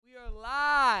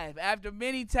live. After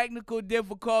many technical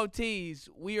difficulties,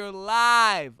 we are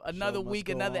live. Another week,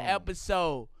 another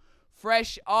episode.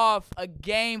 Fresh off a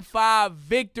Game 5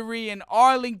 victory in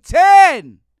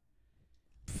Arlington.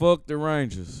 Fuck the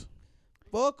Rangers.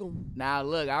 Fuck them. Now,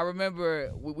 look, I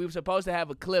remember we were supposed to have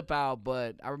a clip out,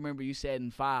 but I remember you said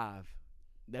in 5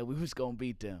 that we was going to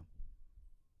beat them.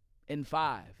 In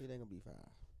 5. It ain't going to be 5.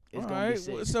 It's All going to right,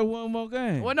 be 6. so one more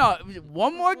game. Well, no,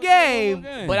 one more game,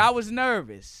 game. but I was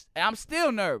nervous. And I'm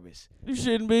still nervous You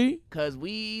shouldn't be. because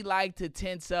we like to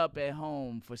tense up at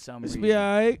home for some It's reason. be all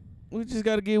right. We just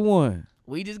got to get one.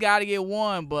 We just got to get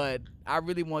one, but I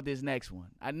really want this next one.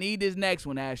 I need this next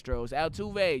one, Astros.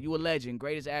 Altuve, you a legend.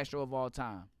 Greatest Astro of all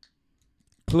time.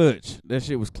 Clutch. That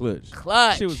shit was clutch.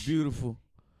 Clutch. Shit was beautiful.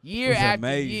 Year It was after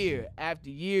amazing. year after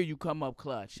year, you come up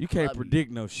clutch. You can't Love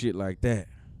predict no shit like that.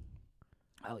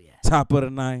 Oh, yeah. Top of the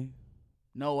ninth.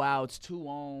 No outs, 2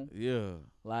 on. Yeah.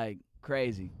 Like,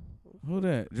 crazy. Who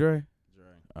that? Dre?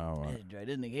 All right. Dre,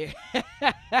 this nigga here.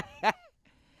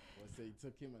 Say he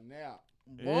took him a nap.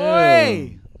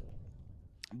 Boy.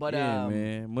 But, yeah,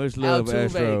 man. Much love, Altuve,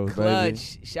 Astros,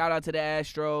 clutch. baby. Shout out to the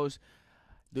Astros.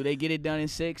 Do they get it done in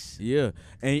 6? Yeah.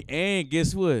 And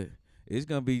guess what? It's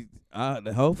going to be,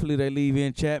 hopefully they leave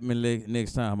in Chapman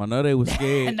next time. I know they was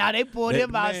scared. Nah, they pulled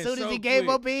him out as soon as he gave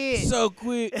up in. So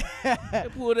quick. They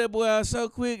pulled that boy out so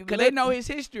quick. Because they know his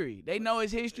history. They know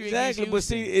his history. Exactly, but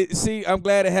against see, I'm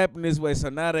glad it happened this way. So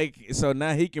now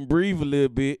he can breathe a little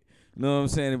bit. You know what I'm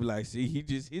saying? And be like, see, he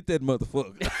just hit that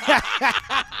motherfucker.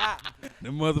 The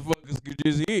motherfuckers could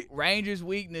just hit. Rangers'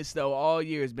 weakness, though, all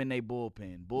year has been their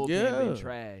bullpen. Bullpen been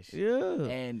trash. Yeah.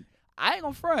 And I ain't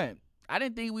going to front. I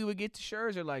didn't think we would get to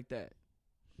Scherzer like that.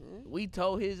 We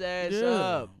towed his ass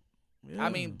up. Yeah. I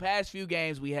mean, past few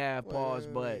games we have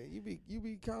paused, but you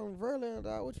be calling Verlander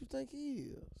out. What you think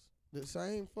he is? The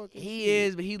same fucking. he shit.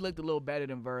 is, but he looked a little better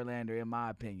than Verlander, in my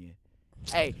opinion.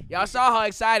 Hey, y'all saw how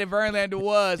excited Verlander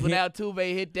was when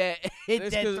Altuve hit that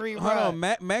That's 'cause- 3 Hold on,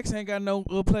 run. Max ain't got no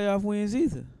playoff wins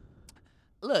either.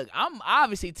 Look, I'm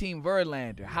obviously Team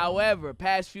Verlander. However,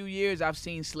 past few years I've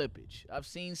seen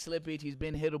slippage. He's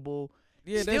been hittable.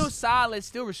 Yeah, Still solid,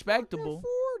 still respectable.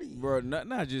 40. bro.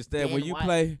 Not just that. Then When you why-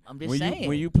 play, I'm just when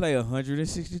saying. you play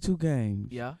 162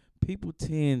 games, Yeah, people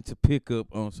tend to pick up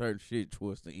on certain shit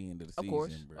towards the end of the Of season,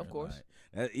 course, bro. of course. Like,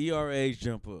 that ERAs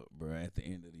jump up, bro, at the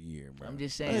end of the year, bro. I'm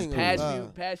just I saying. ain't gonna lie.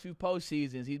 Past few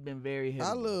postseasons, he's been very hittable.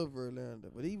 I love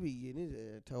Verlander, but he be getting his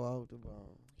ass toe off the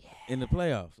bone. in the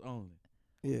playoffs only.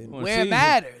 Yeah. Well, where it season.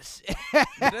 matters. But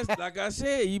that's like I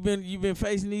said, you've been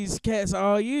facing these cats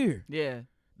all year. Yeah,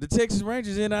 The Texas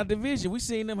Rangers in our division. We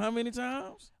seen them how many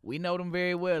times? we know them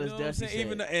very well, You as know what I'm Dusty saying? said.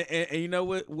 Even though, and you know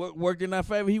what worked in our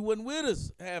favor? He wasn't with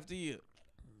us half the year.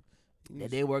 They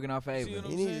did work in our favor. See what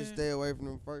He I'm needs to saying? stay away from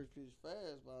them first pitch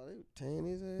fastball. They tearing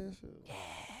his ass up.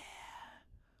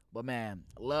 But man,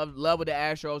 love what the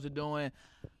Astros are doing.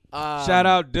 Shout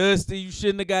out Dusty. You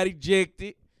shouldn't have got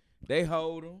ejected. They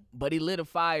hold him. But he lit a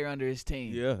fire under his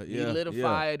team. Yeah, He yeah, lit a yeah.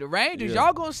 fire. The Rangers, Yeah.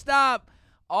 y'all gonna stop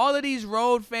all of these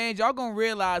road fans. Y'all gonna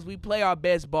realize we play our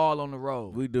best ball on the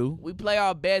road. We do. We play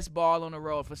our best ball on the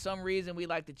road. For some reason, we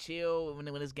like to chill when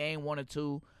it's game 1 or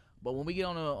 2. But when we get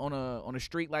on a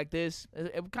streak like this,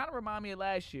 it kind of remind me of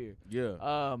last year.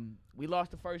 Yeah. We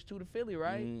lost the first 2 to Philly,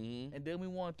 right? Mhm. And then we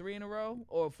won 3 in a row,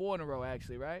 or 4 in a row,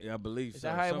 actually, right? Yeah, I believe Is so.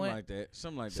 that how it Something went? like that.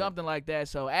 Something like Something like that.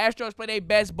 So Astros play their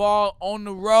best ball on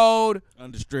the road. that.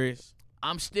 Under stress.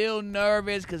 I'm still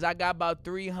nervous because I got about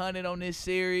 300 on this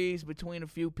series between a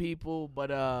few people,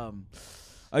 but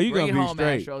Oh, you bring gonna it be home,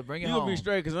 straight. Astros. Bring it You home. gonna be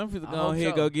straight because I'm finna I go hope ahead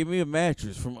and so. go get me a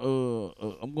mattress from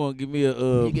I'm gonna give me a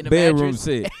You getting a bedroom mattress?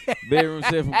 set. Bedroom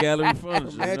set from Gallery Furniture.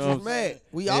 You know what Mattress I'm saying? Mac.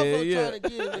 We also yeah. trying to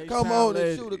get him to They come tryna on let-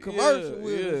 and shoot a commercial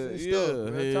with us and yeah, stuff. yeah.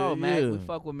 Real talk, Mac. yeah. We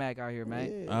fuck with Mac out here,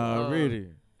 man. Yeah. Already.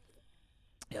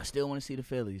 I still want to see the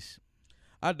Phillies.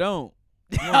 I don't.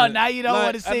 Oh, now you don't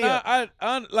want to see them.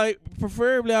 I like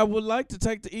preferably I would like to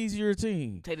take the easier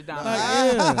team. Take it down. Like,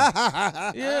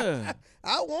 yeah. Yeah.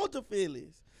 I want the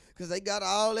Phillies because they got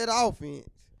all that offense.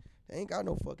 They ain't got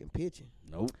no fucking pitching.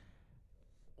 Nope.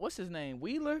 What's his name?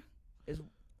 Wheeler? Is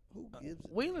Who gives it?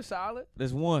 Wheeler solid?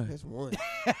 That's one. That's one.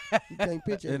 You can't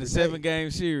pitch every In day. the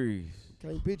 7-game series.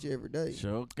 Can't pitch every day.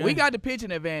 Sure. We got the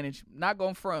pitching advantage. Not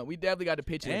going front. We definitely got the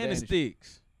pitching and the advantage.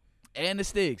 sticks. And the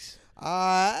sticks.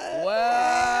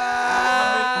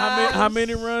 Well, How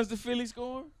many runs the Phillies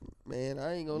score? Man,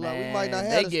 I ain't gonna lie. Man, We might not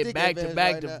have they the get stick back to advantage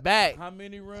back right to now. back. How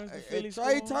many runs the Trey Phillies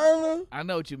score? Turner, I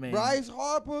know what you mean. Bryce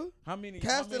Harper, How many?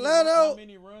 Castellano. How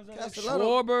many runs? Are they Castellano.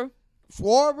 Schwarber.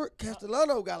 Schwarber,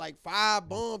 Castellano got like 5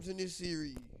 bombs in this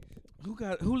series.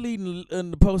 Who leading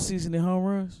in the postseason in home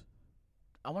runs?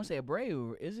 I want to say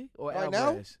Abreu, is he? Or Right now?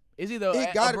 Alvarez? It's either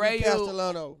It gotta be Abreu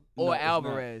Castellano. or No, it's not.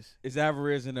 Alvarez. It's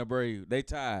Alvarez and Abreu. They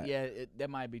tied. Yeah, that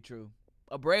might be true.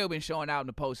 Abreu been showing out in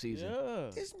the postseason. Yeah.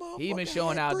 This He been motherfucker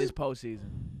showing had out three- this postseason.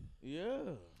 Yeah.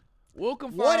 We'll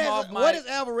confirm What off what mic. has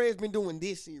Alvarez been doing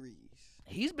this series?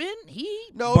 He's been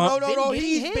No. been getting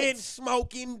He's been hits.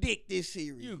 smoking dick this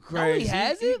series. You crazy.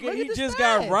 hasn't. Look He at the just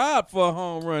stats. got robbed for a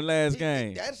home run last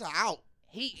game. That's a out.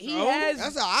 He So? has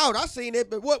That's a out. I seen it,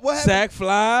 but what happened? Sack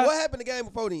fly. What happened the game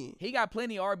before then? he got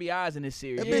plenty of RBIs in this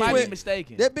series. That You bitch might be went-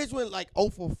 mistaken. That bitch went like 0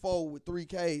 for 4 with 3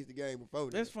 Ks the game before then.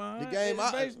 That's fine. The game It's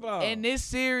I- baseball. In this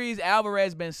series,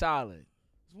 Alvarez been solid.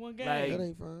 It's one game. like- That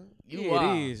ain't fine.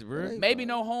 Yeah, it is, bro. That ain't Maybe fine.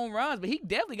 no home runs, but he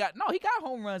definitely got he got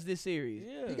home runs this series.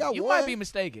 Yeah. He got You one. might be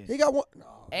mistaken. He got one. No.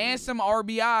 And some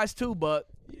RBIs too, Buck.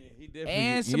 Yeah, he definitely.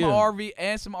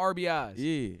 And some RBIs.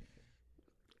 Yeah.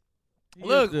 He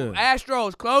Look, up there.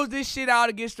 Astros, close this shit out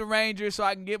against the Rangers so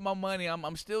I can get my money.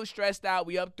 I'm still stressed out.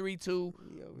 We up 3-2,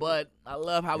 but I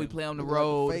love how we play on the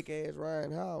road. Fake ass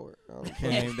Ryan Howard.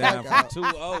 Came down from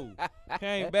 2-0.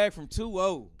 Came back from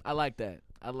 2-0. I like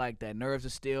that. Nerves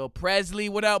of steel. Presley,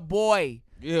 what up, boy?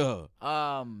 Yeah.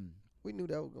 We knew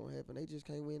that was gonna happen. They just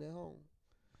can't win at home,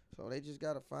 so they just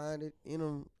gotta find it in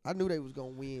them. I knew they was gonna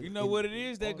win. You know what it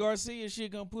is? That Garcia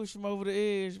shit gonna push him over the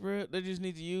edge, bro. They just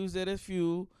need to use that as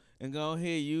fuel and go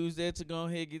ahead use that to go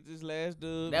ahead and get this last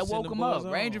dub. That send woke the him up.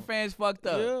 boys Ranger home. fans fucked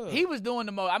up. Yeah. He was doing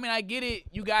the most. I mean, I get it.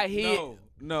 You got hit.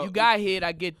 No. You got hit.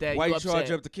 I get that. Why you upset.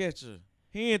 charge up the catcher?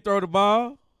 He ain't throw the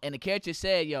ball. And the catcher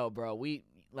said, "Yo, bro,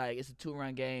 it's a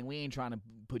 2-run game. We ain't trying to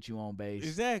put you on base."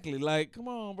 Exactly. Like, come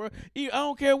on, bro. I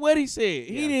don't care what he said.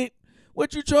 Yeah. He didn't.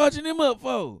 What you charging him up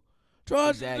for?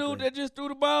 Charge Exactly. the dude that just threw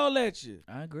the ball at you.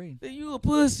 I agree. Then you a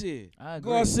pussy. I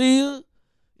agree. Garcia,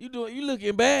 you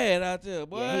looking bad out there,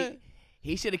 boy. Yeah,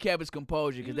 he should have kept his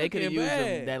composure because You they could have looking used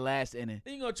him bad. that last inning.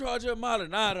 Then you gonna charge up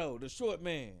Maldonado, the short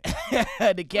man.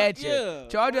 The catcher. Yeah.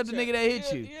 Charge up the Watch nigga that hit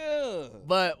yeah, you. Yeah.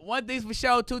 But one thing's for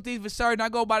sure, two things for certain. I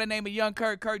go by the name of Young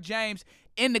Kurt James.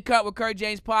 In the Cut with Kurt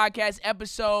James podcast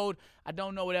episode. I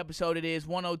don't know what episode it is,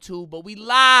 102, but we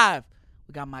live.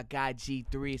 We got my guy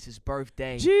G3. It's his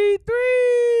birthday.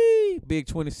 G3. Big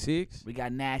 26. We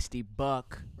got Nasty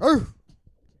Buck.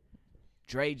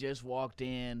 Dre just walked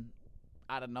in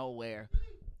out of nowhere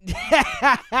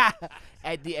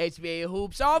at the HBA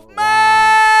Hoops off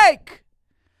mic.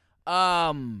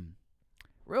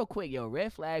 Real quick, yo,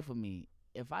 red flag for me.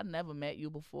 If I never met you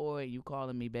before and you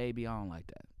calling me baby, I don't like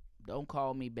that. Don't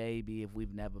call me baby if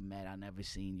we've never met. I never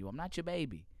seen you. I'm not your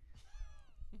baby.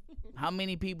 How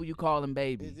many people you calling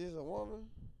baby? Is this a woman?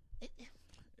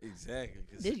 Exactly.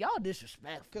 Y'all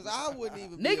disrespectful. Because I wouldn't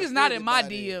even. be Niggas not in offended my by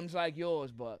that. DMs like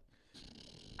yours, but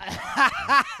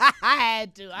I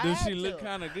had to. Does she look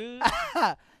kind of good?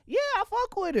 Yeah, I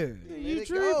fuck with her. Let You it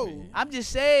go. tripping. I'm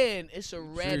just saying, it's a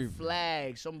red Tripping.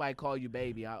 flag. Somebody call you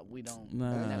baby. We don't.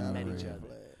 Nah, we never nah, met nah. each other.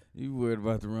 You worried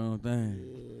about the wrong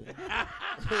thing.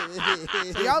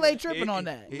 So y'all ain't tripping on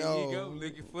that. Here No. you go,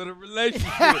 looking for the relationship.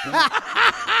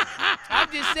 I'm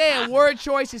just saying, word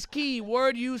choice is key.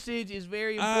 Word usage is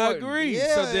very I important. agree.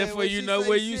 Yeah, So and therefore, when you she know say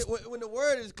where you. shit, when the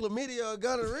word is chlamydia or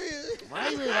gonorrhea,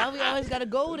 Why we always gotta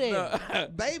go there?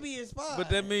 baby is fine. But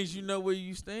that means you know where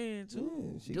you stand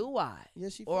too. Yeah, she, Do I? yeah,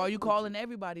 she Or are fuck you with calling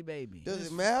everybody baby? Does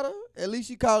it matter? At least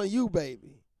she calling you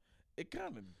baby. It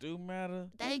kind of do matter.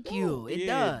 Thank you. It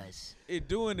Yeah. does. It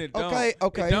do and it don't. Okay,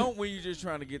 okay. It don't when you just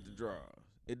trying to get the draw.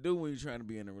 It do when you trying to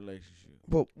be in a relationship.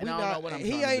 But And we I don't know not, what I'm he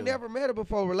trying to ain't do. never met her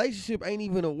before. Relationship ain't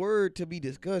even a word to be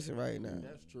discussing right now.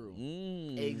 That's true.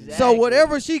 Exactly. So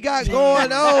whatever she got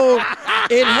going on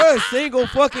in her single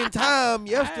fucking time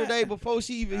yesterday before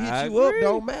she even hit I you up agree.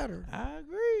 don't matter. I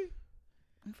agree.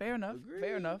 Fair enough.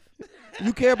 Fair enough.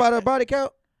 You care about her body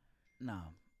count? No.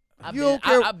 I've You been, don't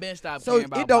care- I've been stopped So caring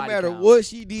about it don't body matter count. what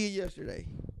she did yesterday.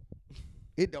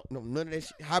 It don't no none of that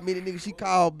shit. How many niggas she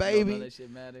called Don't know baby? that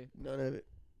shit matter. None of it.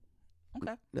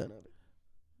 Okay. None of it.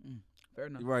 Fair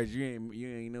enough. Right, you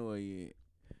ain't know it yet.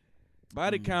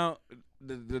 Body Mm. count,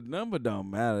 the number don't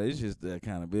matter. It's just the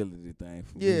accountability thing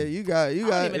for Yeah, me. you got I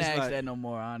don't even it's ask like- that no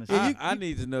more, honestly. Yeah, I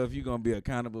need to know if you're gonna be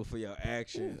accountable for your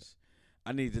actions.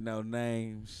 I need to know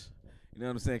names. You know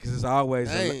what I'm saying? Because it's always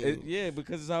Names.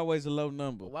 because it's always a low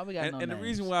number. Why we got and no and the names?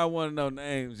 reason why I want to know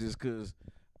names is because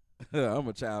I'm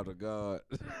a child of God.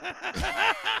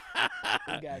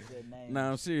 You guys said names.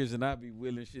 Nah, I'm serious, and I be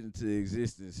willing shit into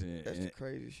existence. And, That's and the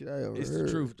craziest shit I ever it's heard.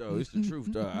 the truth, though. It's the truth,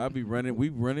 though. I be running. We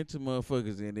run into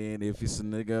motherfuckers, and then if it's a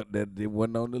nigga that they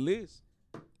wasn't on the list,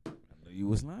 I know you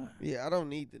was lying. Yeah, I don't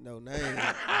need to know names.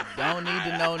 Don't need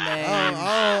to know names.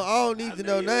 I don't need to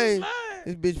know names.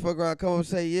 This bitch fuck around, come and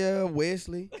say, yeah,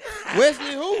 Wesley.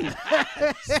 Wesley who?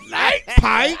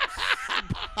 Pipes.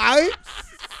 Pipes.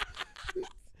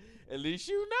 At least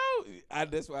you know.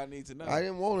 That's what I need to know. I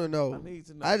didn't want to know. I need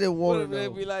to know. I didn't want to What if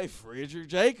know. they be like Frederick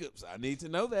Jacobs? I need to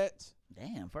know that.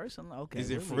 Damn, first I'm okay. Is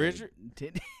it really? Frederick?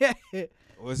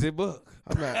 Or is it Buck?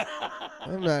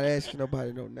 I'm not asking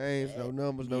nobody no names, no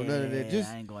numbers, no none of that. Just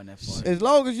I ain't going that far. as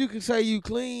long as you can say you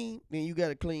clean, then you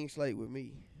got a clean slate with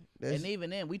me. And even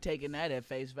then, we taking that at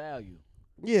face value.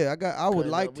 Yeah, I would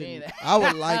like we to. ain't- I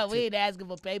would like we to. ain't asking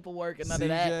for paperwork and none of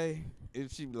that. CJ,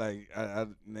 if she be like,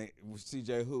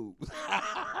 CJ who?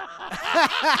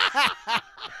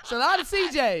 It's a lot of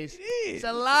CJs. It's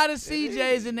a lot of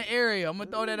CJs in the area. I'm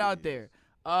gonna throw that out there.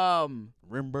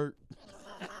 Rimbert.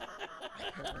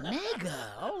 Nigga,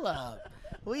 hold up.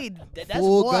 That's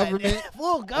Full what? government.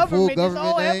 Full government. This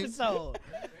whole name. episode.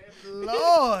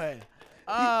 Lord.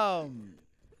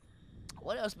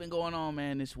 What else been going on,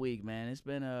 man, this week, man? It's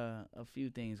been a few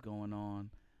things going on.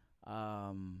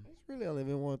 It's really only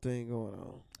been one thing going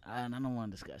on. I don't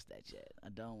want to discuss that yet. I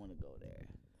don't want to go there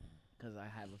because I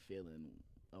have a feeling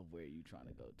of where you trying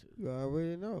to go to. You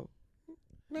already know.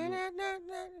 Nah,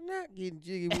 getting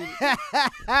jiggy with it.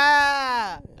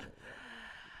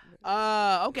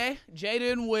 Okay.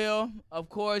 Jada and Will. Of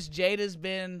course, Jada's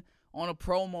been on a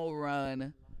promo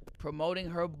run promoting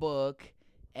her book,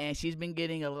 and she's been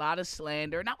getting a lot of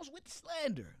slander. And I was with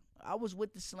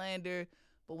the slander.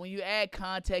 But when you add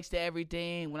context to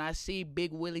everything, when I see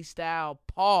Big Willie Style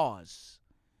pause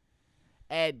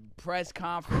at press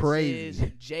conferences,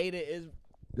 Crazy. Jada is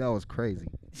That was crazy.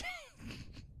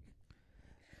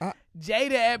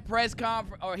 Jada at press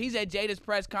conference, or he's at Jada's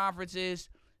press conferences.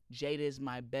 Jada is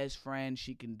my best friend.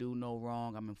 She can do no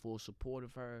wrong. I'm in full support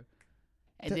of her.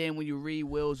 And then when you read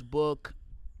Will's book,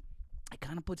 it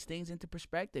kind of puts things into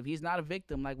perspective. He's not a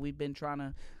victim like we've been trying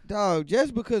to. Dog,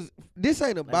 just because this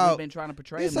ain't Like about we've been trying to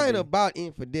portray. this him to ain't be. about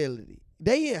infidelity.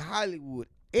 They in Hollywood.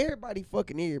 Everybody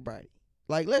fucking everybody.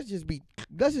 Like let's just be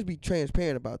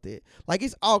transparent about that. Like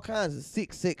it's all kinds of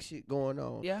sick sex shit going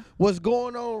on. Yeah. What's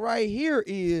going on right here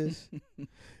is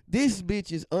this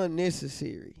bitch is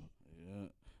unnecessary. Yeah.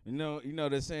 You know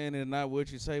they're saying it's not what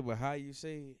you say, but how you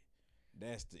say it.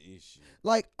 That's the issue.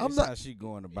 Like That's how she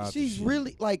going about. She's the shit.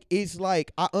 really like it's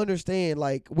like I understand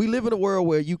like we live in a world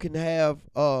where you can have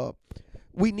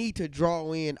we need to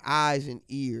draw in eyes and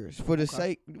ears for the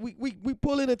sake we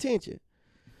pull in attention.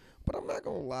 But I'm not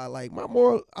gonna lie, like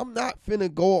I'm not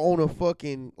finna go on a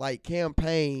fucking like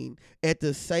campaign at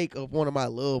the sake of one of my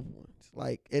loved ones.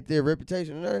 Like at their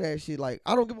reputation, none of that shit. Like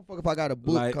I don't give a fuck if I got a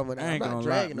book Like, coming out. I I'm ain't not gonna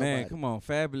dragging lie, man. nobody. Come on,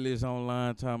 Fabulous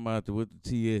online talking about what the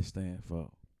TS stand for.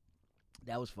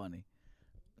 That was funny.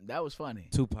 That was funny.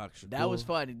 Tupac Shakur. That was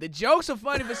funny. The jokes are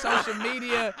funny for social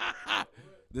media.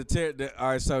 All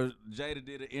right, so Jada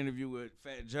did an interview with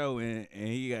Fat Joe, and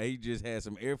he just had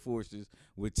some Air Forces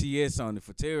with TS on it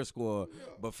for Terror Squad,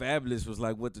 but Fabulous was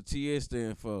like, what the TS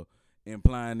stand for,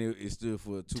 implying it stood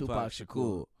for Tupac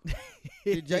Shakur.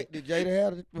 Did Jada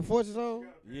have the forces on?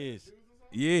 Yes.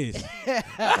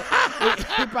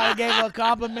 He probably gave her a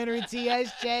complimentary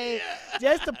TS chain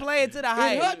just to play it to the In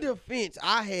her height. defense,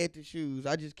 I had the shoes.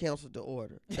 I just canceled the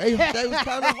order. They was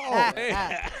kind of hard.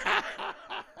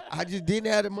 I just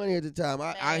didn't have the money at the time.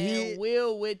 I hear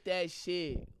Will with that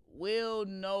shit. Will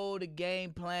know the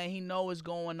game plan. He know what's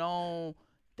going on.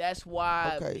 That's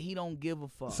why he don't give a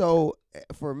fuck. So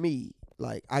for me,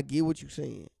 like I get what you're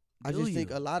saying. I Do just you?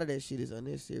 think a lot of that shit is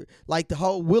unnecessary. Like the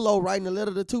whole Willow writing a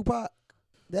letter to Tupac.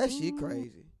 That shit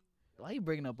crazy. Why you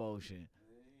bringing up old shit?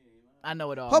 I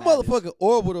know it all. Her matters. motherfucking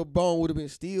orbital bone would have been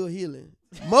still healing.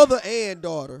 Mother and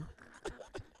daughter.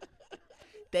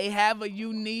 They have a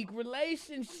unique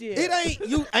relationship. It ain't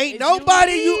It's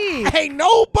nobody unique. ain't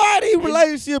nobody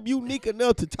relationship unique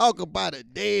enough to talk about a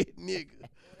dead nigga.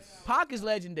 Pac is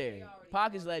legendary.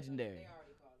 Pac is legendary.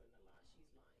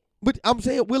 But I'm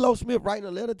saying Willow Smith writing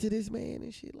a letter to this man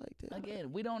and shit like that.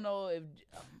 Again, we don't know if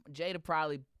Jada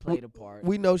probably played a part.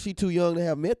 We know she too young to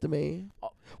have met the man. Oh.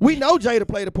 We know Jada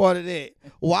played a part of that.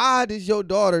 Why does your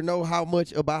daughter know how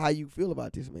much about how you feel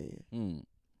about this man?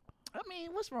 I mean,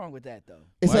 what's wrong with that though?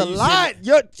 It's Why a you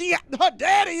lot. Her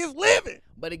daddy is living.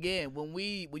 But again, when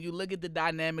you look at the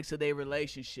dynamics of their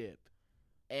relationship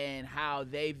and how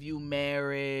they view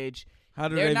marriage, How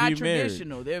do they're they not view marriage?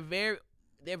 traditional.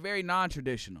 They're very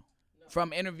non-traditional.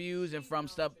 From interviews and from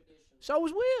stuff. So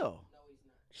was Will.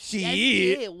 Shit. That's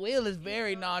it. Will is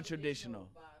very non-traditional.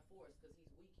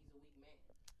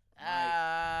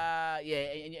 Yeah,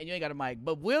 and you ain't got a mic.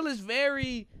 But Will is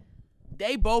very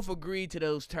they both agreed to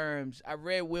those terms. I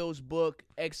read Will's book,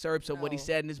 excerpts of what he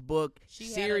said in his book. She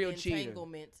Serial had an cheater.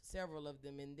 entanglement, several of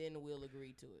them, and then Will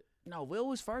agreed to it. No, Will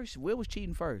was first. Will was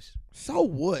cheating first. So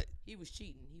what? He was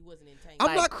cheating. He wasn't entangled.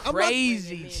 I'm not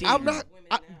crazy cheating. I'm not,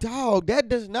 dog. That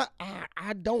does not.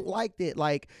 I don't like that.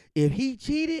 Like, if he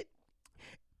cheated,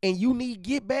 and you need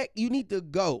get back, you need to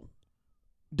go.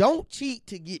 Don't cheat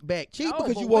to get back. Cheat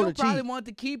because you want to cheat. Probably want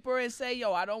to keep her and say,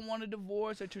 "Yo, I don't want a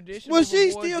divorce or traditional." Well, she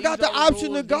divorce. still These got the are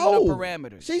option rules, to these are the go.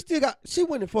 parameters. She still got. She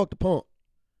went and fucked the punk.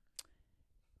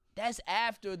 That's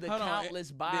after the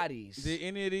countless bodies Did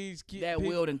any of these that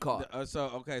Wilden caught. So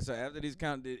after these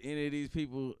did any of these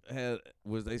people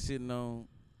was they sitting on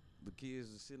the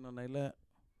kids was sitting on their lap?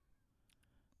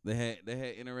 They had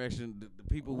interaction. The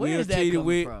people Where's Will that cheated coming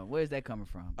with. from? Where's that coming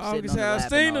from? August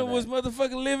Alsina was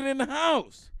motherfucking living in the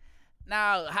house.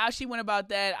 Now, how she went about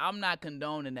that, I'm not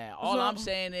condoning that. All So- I'm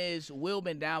saying is Will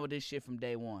been down with this shit from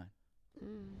day one.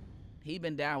 He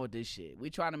been down with this shit. We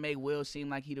trying to make Will seem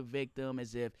like he the victim,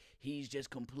 as if he's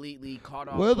just completely caught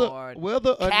off guard.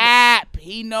 Cap.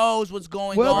 He knows what's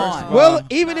going on. Well,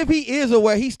 even if he is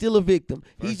aware, he's still a victim.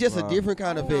 He's just a different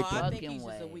kind of No, victim. I think he's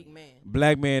just a weak man.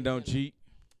 Black man don't cheat.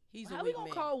 He's a How we weak gonna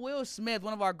man. call Will Smith,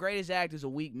 one of our greatest actors, a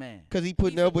weak man? Because he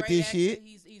putting He's a up with great this actor. shit.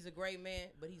 He's a great man,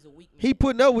 but he's a weak man. He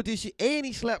putting up with this shit, and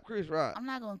he slapped Chris Rock. I'm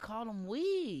not gonna call him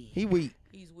weak. He weak.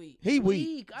 He's weak. He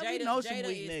weak. I know some Jada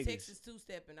weak is niggas. Texas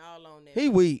two-stepping all on that. He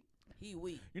weak. He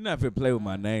weak. You're not finna play with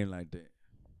my name like that.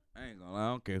 I ain't gonna lie. I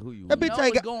don't care who you That are. bitch You know ain't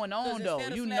what's got- going on, 'Cause though.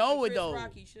 instead of You slapping know it, Chris though.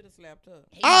 Rock, he should have slapped her.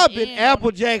 I've been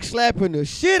Applejack slapping the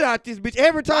shit out this bitch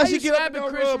every time Why she you get up slapping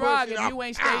and Chris rub her Rock shit if off? you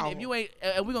ain't Ow. staying? If you ain't,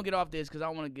 and we gonna get off this because I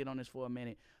want to get on this for a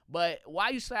minute. But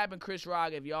why you slapping Chris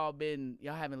Rock if y'all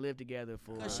haven't lived together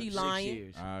for 'Cause she 6 lying.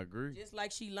 years? I agree. Just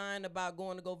like she lying about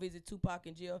going to go visit Tupac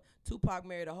in jail. Tupac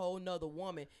married a whole nother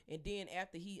woman, and then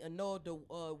after he annulled the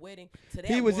wedding to that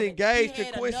He was woman, engaged he to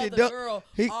had Quincy another Dun- girl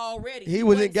he- already. he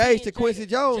was wasn't engaged seeing to Quincy Jada.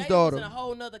 Jones' Jada daughter. was in a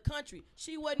whole nother country.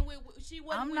 She wasn't with.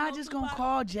 I'm with not no just gonna Tupac.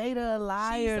 call Jada a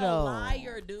liar She's though. a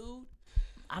liar, dude.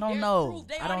 I don't There's know. proof.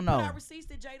 They I already don't put know. out receipts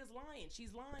that Jada's lying.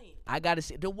 She's lying. I gotta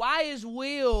see. The why is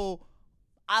Will?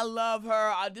 I love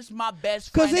her. This is my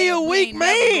best 'Cause friend. he a We weak ain't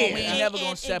never man. gonna- We ain't never gonna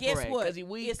and separate. guess what? 'Cause he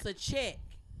weak. It's a check.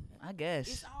 I guess.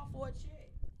 It's all for a check.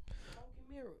 Smoke and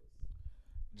mirrors.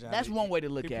 That's one way to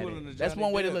look He at pulling it. a That's Johnny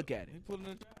one way to Depp. look at He it. pulling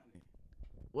a Johnny.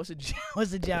 What's a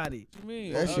what's a Johnny? What you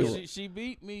mean? That shit- She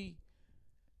beat me.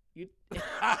 You, He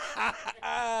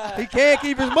can't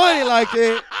keep his money like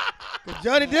that. 'Cause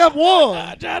Johnny Depp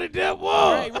won. Johnny Depp Dre,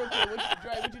 won. real quick,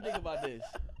 what you think about this?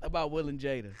 About Will and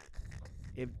Jada?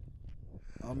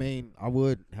 I mean, I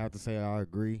would have to say I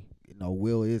agree. You know,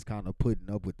 Will is kind of putting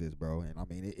up with this, bro, and I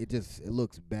mean, it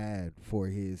looks bad for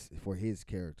his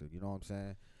character. You know what I'm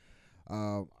saying?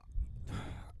 I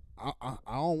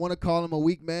don't want to call him a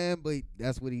weak man, but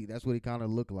that's what he kind of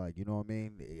looked like. You know what I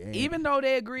mean? And Even though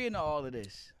they agreeing to all of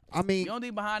this, I mean, you don't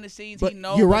think behind the scenes but he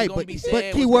knows you're what's right, gonna but- be but said,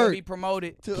 what's keyword- gonna be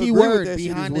promoted. To agree keyword with that shit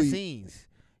behind is the weak. scenes.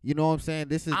 You know what I'm saying?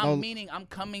 This is I'm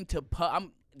coming to.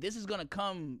 This is gonna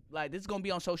come like this is gonna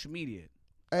be on social media.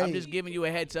 I'm Hey, just giving you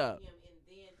a heads up.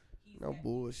 no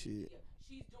bullshit.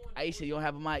 Aisha, you don't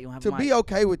have a mic. You don't have To a mic. be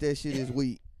okay with that shit is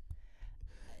weak.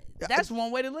 That's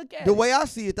one way to look at The it. way I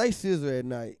see it, they scissor at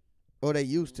night. Or they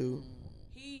used to.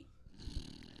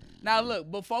 Now look,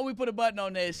 before we put a button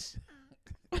on this,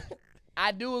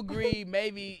 I do agree.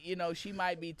 Maybe she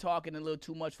might be talking a little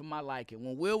too much for my liking.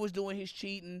 When Will was doing his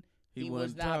cheating, he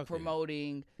was wasn't not talking.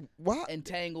 promoting Why?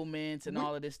 entanglements and We-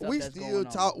 all of this stuff We that's still going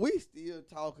on. talk. We still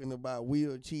talking about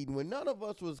Will cheating when none of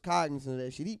us was cognizant of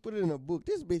that shit. He put it in a book.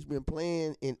 This bitch been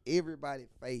playing in everybody's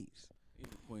face.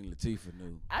 Even Queen Latifah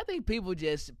knew. I think people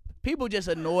just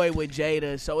annoyed with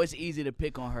Jada, so it's easy to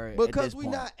pick on her. Because at this we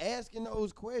point. not asking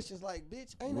those questions. Like,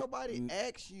 bitch, ain't nobody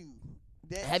asked you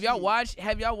that. Have y'all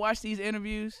shit. watched these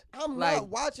interviews? I'm like, not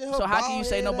watching her. So how can you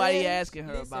say bald-headed nobody ass. asking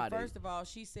her Listen, about first it? of all,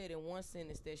 she said in one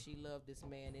sentence that she loved this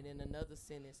man, and in another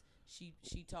sentence, she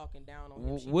talking down on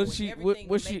him. She What's doing she- everything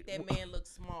what's to make she- that man look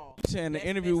small. Saying the That's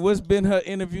interview, messed what's up. been her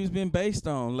interviews been based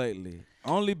on lately?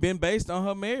 Only been based on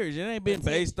her marriage. It ain't been That's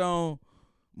it. based on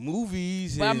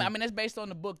movies. But and I mean, that's based on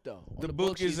the book though. On the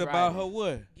book is she's about writing. her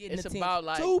what? Getting It's attention. about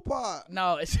like Tupac.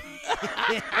 no, it's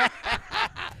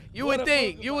you What would the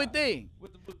think, book you would about? think,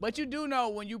 What the book but you do know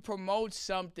when you promote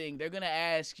something, they're gonna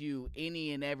ask you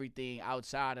any and everything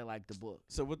outside of like the book.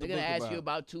 So what the They're gonna book ask you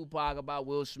about Tupac, about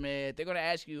Will Smith. They're gonna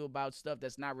ask you about stuff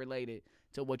that's not related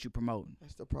to what you're promoting.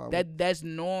 That's the problem. That's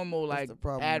normal, That's like the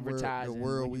problem. advertising. The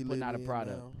world when we you putting live out a in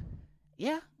product. now.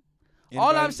 Yeah. Anybody,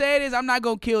 All I'm saying is I'm not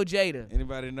gonna kill Jada.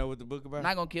 Anybody know what the book I'm about?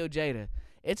 not gonna kill Jada.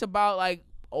 It's about like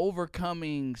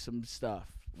overcoming some stuff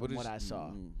from is- what I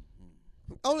saw.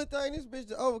 Only thing this bitch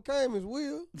that overcame is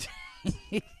Will.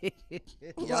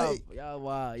 Y'all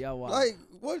wild. Like,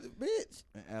 what, bitch?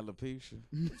 And alopecia.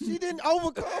 She didn't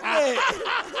overcome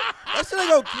that. That shit ain't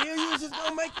gonna kill you. It's just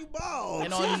gonna make you bald.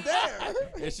 And She's on- there.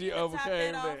 And she Top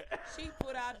overcame off, that. She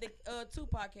put out the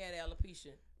Tupac had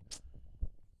alopecia.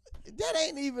 That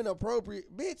ain't even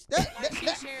appropriate, bitch. That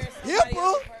She's sharing somebody HIPAA?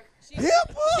 else's per- She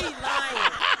HIPAA?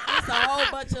 lying. It's a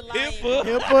whole bunch of lying.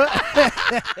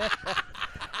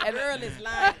 And Girl is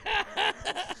lying.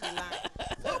 She lying.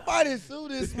 Somebody sue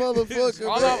this motherfucker.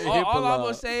 all man. I'm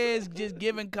gonna say is just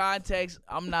giving context.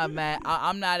 I'm not mad.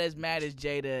 I'm not as mad as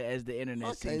Jada as the internet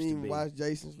I seems can't to even be. watch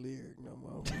Jason's lyric no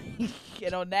more.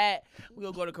 And on that,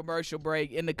 we'll go to commercial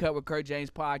break. In the Cut with Kurt James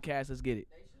podcast. Let's get it.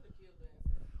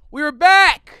 We were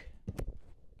back.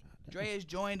 Dre has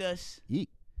joined us. Yeet.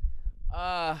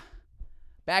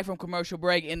 Back from commercial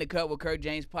break. In the Cut with Kurt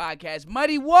James podcast.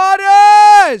 Muddy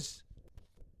Waters.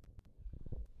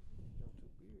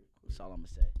 That's all I'm gonna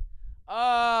say.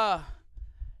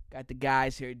 Got the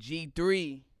guys here.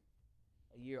 G3,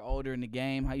 a year older in the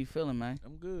game. How you feeling, man?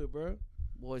 I'm good, bro.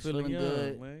 Boys Feeling feeling young,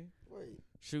 good. man. Wait,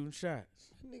 Shooting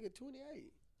shots. nigga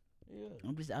 28.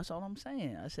 Yeah. That's all I'm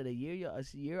saying. I said a year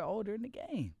older in the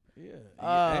game. Yeah. Oh.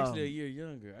 Actually, a year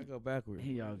younger. I go backwards.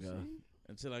 Here y'all go.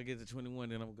 Until I get to 21,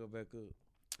 then I'm going to go back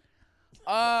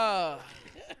up.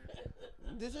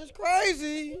 This is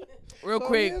crazy. Real So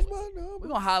quick, here's my number. we're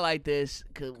gonna highlight this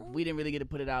because we didn't really get to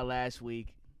put it out last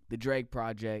week. The Drake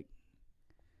project.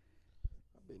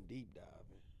 I've been deep diving.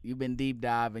 You've been deep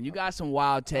diving. You got some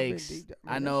wild been takes. deep di-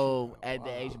 I man, that know shit at the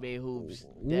wild. HBA Hoops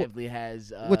Wh- definitely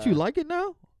has. What you like it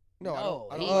now? No, No,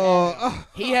 I he- don't.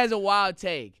 He has a wild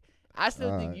take. I still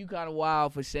think Alright. you kind of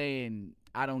wild for saying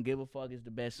 "I Don't Give a Fuck" is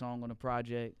the best song on the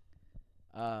project.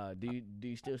 Do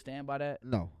you still stand by that?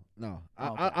 No. Oh,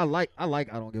 okay. I like I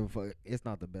don't give a fuck. It's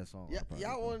not the best song. on Yeah, the project.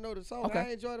 y'all want to know the song Okay. I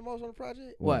enjoy the most on the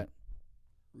project? What?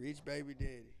 Rich Baby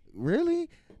Daddy. Really?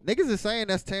 Niggas is saying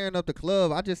that's tearing up the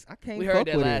club. I can't We fuck heard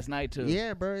that with last it. night too.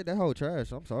 Yeah, bro, that whole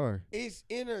trash. I'm sorry. It's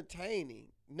entertaining.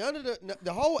 None of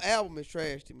the whole album is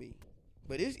trash to me,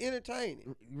 but it's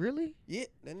entertaining. Really? Yeah,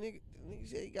 that nigga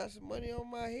said he got some money on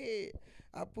my head.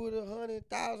 I put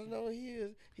 100,000 on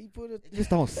his. He put a. It just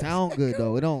don't sound good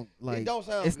though. It don't like. It don't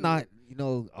sound It's good. not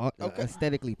Okay.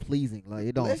 aesthetically pleasing. Like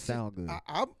it don't Let's sound good.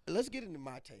 let's get into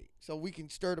my take so we can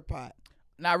stir the pot.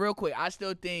 Now, real quick, I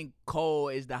still think Cole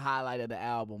is the highlight of the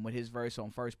album with his verse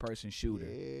on First Person Shooter.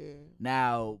 Yeah.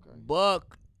 Now, Okay.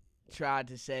 Buck tried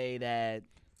to say that,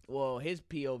 well, his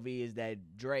POV is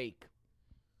that Drake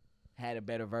had a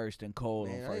better verse than Cole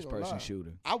Man, I on ain't First gonna Person lie.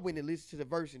 Shooter. I went and listened to the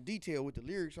verse in detail with the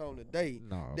lyrics on today.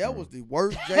 No, That bro. was the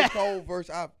worst J. Cole verse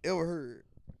I've ever heard.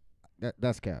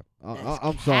 That's cap. That's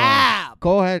I'm sorry. cap.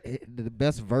 Cole had the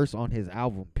best verse on his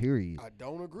album. Period. I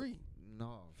don't agree.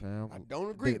 No, fam. I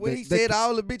don't agree. The- when the- he the- said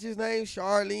all the bitches' names,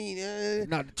 Charlene,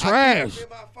 Not I kept trash. in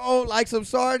my phone like some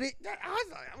sardine.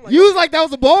 I'm like, You was like that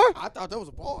was a bar, I thought that was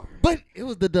a bar. but it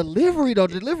was the delivery though.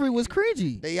 The delivery was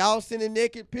cringy. They all sending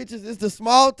naked pictures. It's the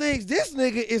small things. This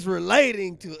nigga is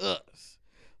relating to us.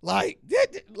 Like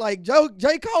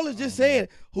J. Cole is just saying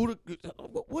who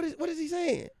the what is he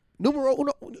saying? Numero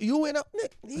uno, you and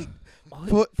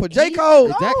for J.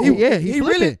 Cole. Exactly. Yeah, he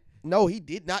really flipping. no, he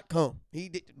did not come. He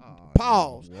did. Oh,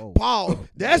 Pause. whoa. Pause.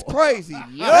 That's crazy.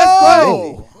 Yo!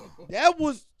 That's crazy. That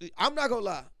was. I'm not gonna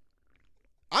lie.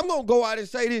 I'm gonna go out and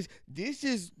say this. This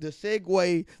is the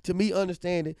segue to me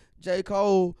understanding J.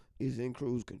 Cole is in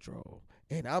cruise control,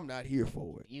 and I'm not here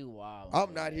for it. You wild.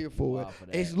 I'm not here for it.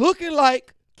 that. It's looking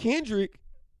like Kendrick,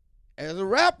 as a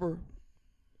rapper,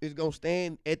 is gonna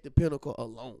stand at the pinnacle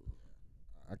alone.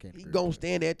 I can't. He agree gonna with that.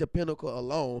 stand at the pinnacle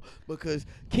alone because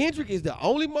Kendrick is the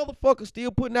only motherfucker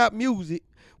still putting out music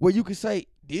where you can say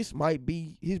this might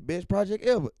be his best project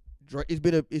ever.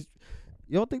 It's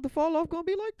You don't think the fall off gonna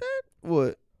be like that?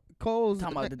 what Cole's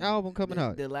Talking about the album coming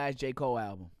out. The last J. Cole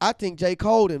album. I think J.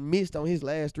 Cole done missed on his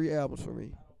last 3 albums for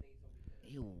me.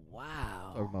 You Talking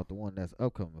wow. about the one that's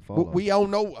upcoming. Fall But off. we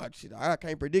don't know. Shit, I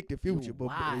can't predict the future, but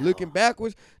wild. looking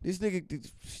backwards, this nigga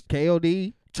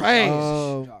KOD.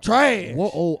 trash, trash.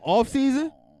 What off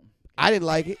season? I didn't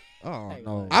like it. Oh Hey,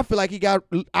 no. I feel like he got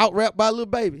out rapped by Lil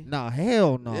Baby. Nah,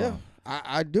 hell no. Yeah,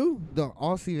 I do. The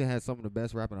off season has some of the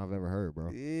best rapping I've ever heard,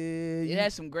 bro. Yeah, It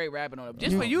has some great rapping on it.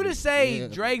 Just You- for you to say Yeah.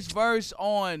 Drake's verse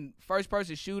on First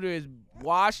Person Shooter is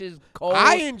washes Cole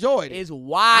I enjoyed it. is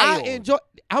wild. I enjoy.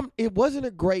 It wasn't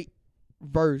a great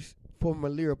verse for my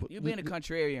lyrical. You being a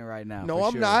contrarian right now. No, for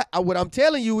I'm sure. not. What I'm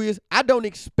telling you is, I don't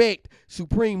expect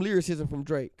supreme lyricism from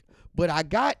Drake, but I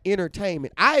got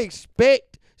entertainment. I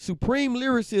expect supreme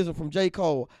lyricism from J.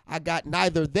 Cole. I got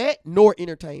neither that nor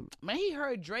entertainment. Man, he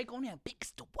heard Drake on there.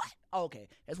 Biggest to what? Oh, okay,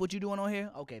 that's what you doing on here.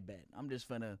 Okay, bet. I'm just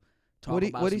finna talk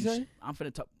about. What he some say? I'm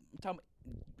finna talk.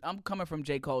 I'm coming from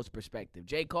J. Cole's perspective.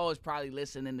 J. Cole is probably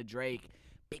listening to Drake.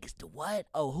 Biggest to what?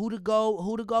 Oh, who to go?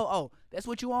 Oh, that's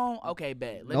what you on? Okay,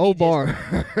 bet. No bar.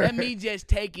 Let me just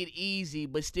take it easy,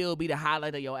 but still be the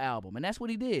highlight of your album. And that's what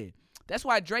he did. That's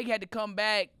why Drake had to come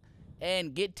back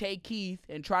and get Tay Keith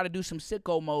and try to do some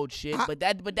sicko mode shit. But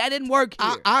that didn't work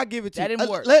here. I give it to that you.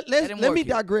 Didn't work. Let didn't me work here.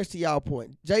 digress to y'all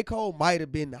point. J. Cole might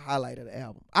have been the highlight of the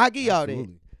album. I give y'all that.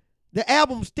 Absolutely. The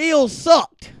album still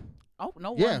sucked, Oh,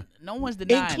 Yeah. no one's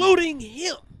denying it. including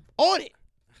him on it.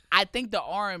 I think the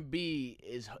R&B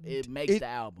makes the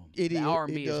album. It the is.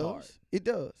 R&B It is does. hard. It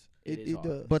does. It is It hard.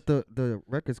 does. But the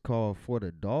record's called For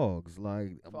the Dogs.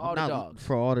 Like For all the dogs.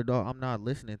 For all the dogs. I'm not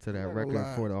listening to that I'm not gonna record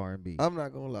lie. for the R&B. I'm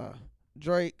not gonna lie.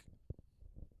 Drake,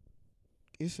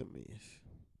 it's a miss.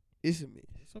 It's a miss.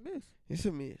 It's a miss. It's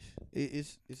a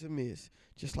miss. It's a miss.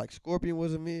 Just like Scorpion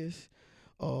was a miss.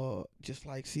 Just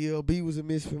like CLB was a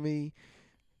miss for me.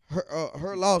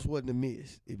 Her loss wasn't a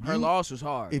miss. Her loss was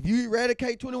hard. If you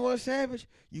eradicate 21 Savage,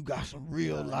 you got some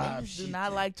real live Niggas shit. do not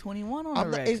there. like 21 on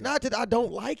the record. It's not that I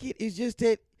don't like it. It's just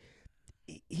that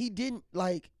he didn't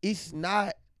like. It's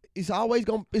not. It's always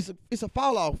gonna. It's a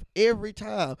fall off every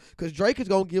time because Drake is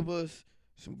gonna give us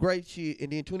some great shit,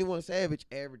 and then 21 Savage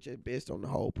average at best on the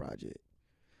whole project.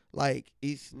 Like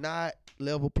it's not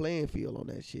level playing field on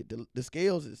that shit. The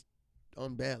scales is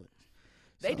unbalanced.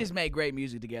 They So, just made great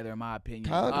music together, in my opinion.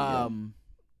 Kinda,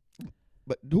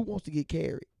 But who wants to get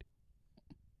carried?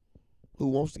 Who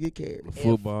wants to get carried?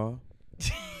 Football.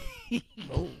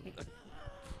 Boom.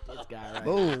 This guy right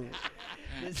Boom.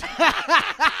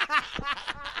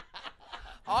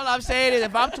 All I'm saying is,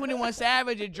 if I'm 21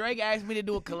 Savage and Drake asks me to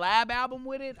do a collab album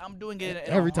with it, I'm doing it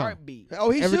in Every a time. heartbeat. Oh,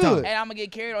 he Every should. time. And I'm gonna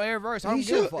get carried on every verse. I don't He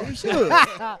give a should. fuck. He should.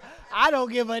 I don't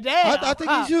give a damn. I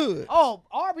think he should. Oh,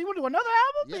 we want to do another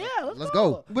album? Yeah, Let's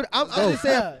go. But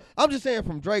I'm just saying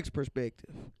from Drake's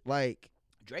perspective. Like,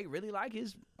 Drake really like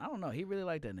his. I don't know. He really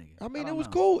liked that nigga. I mean, don't it was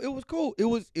know. cool. It was cool. It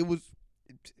was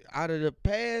out of the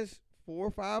past 4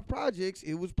 or 5 projects,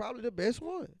 it was probably the best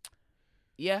one.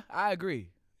 Yeah, I agree.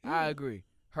 I agree.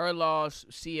 Her loss,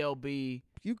 CLB,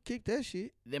 You kick that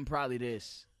shit. then probably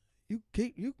this. You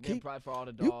Then keep probably for all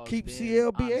the you dogs. keep then,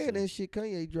 CLB honestly. and that shit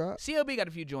Kanye dropped. CLB got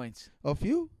a few joints. A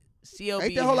few. CLB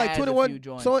Ain't that whole like has a few 21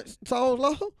 joints. songs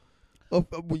long?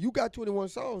 When you got 21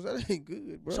 songs, that ain't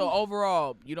good, bro. So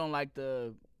overall, you don't like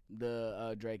the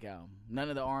Drake album? None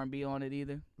of the R&B on it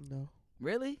either? no,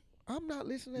 Really? I'm not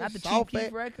listening to Not that the Chief soft Keef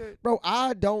ass. record? Bro,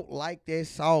 I don't like that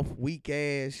soft, weak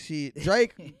ass shit.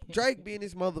 Drake being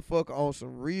this motherfucker on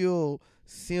some real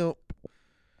simp.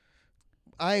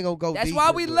 I ain't gonna go. That's deeper,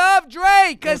 why we but love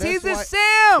Drake, because No, he's a that's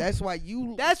simp. That's why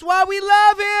you. That's why we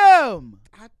love him.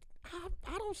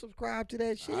 I don't subscribe to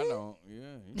that shit. I don't.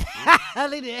 Yeah.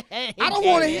 I don't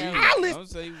want to hear. I listen. Don't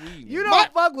say we. You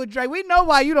don't fuck with Drake. We know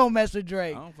why you don't mess with I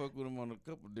Drake. don't fuck with him on a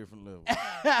couple different levels.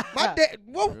 My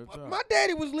talk. my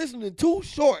daddy was listening Too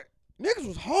Short. Niggas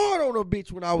was hard on a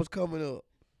bitch when I was coming up.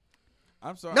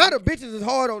 I'm sorry. Now the bitches is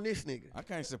hard on this nigga. I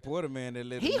can't support a man that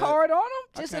let He him hard on him,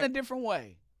 I just in a can't- different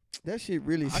way. That shit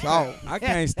really soft. I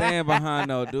can't stand behind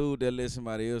no dude that let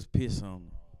somebody else piss on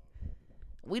him.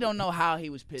 We don't know how he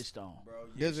was pissed on.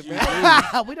 Doesn't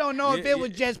matter. We don't know if it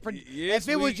was just. Yes,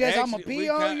 if it was we just, I'ma actually- pee we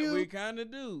on you. We kind of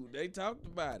do. They talked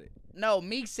about it. No,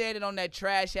 Meek said it on that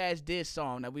trash ass diss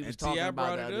song that we was And talking T.I.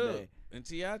 about brought the it other up. day. And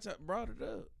T.I. brought it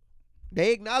up.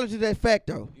 They acknowledge that fact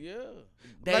though. Yeah.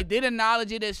 They did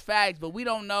acknowledge it as fact, but we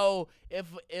don't know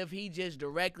if he just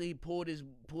directly pulled his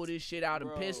shit out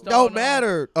and Bro. pissed on Don't him.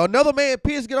 matter. Another man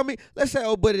piss get on me. Let's say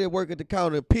old buddy that work at the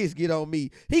counter and piss get on me.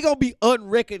 He gonna be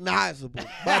unrecognizable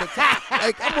by the time.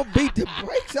 Like I'm gonna beat the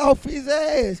brakes off his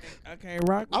ass. I can't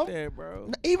rock with I'm- that,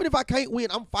 bro. Even if I can't win,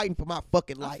 I'm fighting for my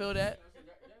fucking I life. feel that.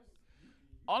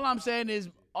 All I'm saying is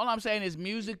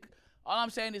music. All I'm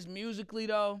saying is musically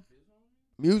though.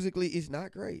 Musically, it's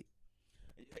not great.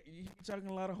 You talking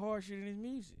a lot of hard shit in his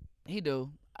music. He do.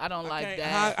 I don't like can't-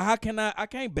 that. How can I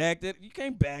can't back that. You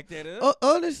can't back that up.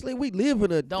 Honestly, we live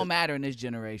in a. Don't matter in this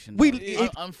generation. We- though.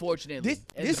 it- Unfortunately, this-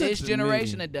 in this this is-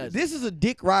 generation it does. This is a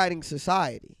dick riding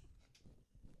society.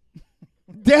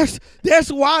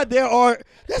 That's why there are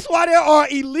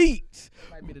elites.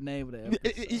 might be the name of the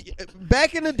episode.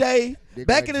 Back in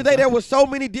the day, there were so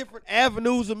many different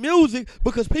avenues of music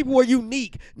because people were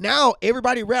unique. Now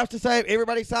everybody raps the same,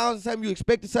 everybody sounds the same. You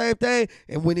expect the same thing,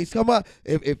 and when it's come out,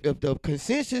 if the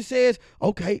consensus says,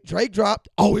 okay, Drake dropped,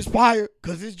 oh, it's fire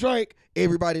because it's Drake,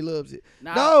 everybody loves it.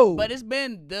 No, but it's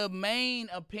been the main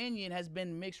opinion has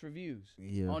been mixed reviews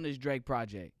on this Drake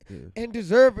project, and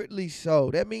deservedly so.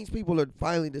 That means people are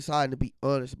finally deciding to be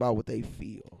honest about what they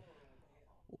feel.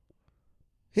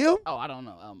 Him? Oh, I don't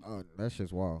know. That's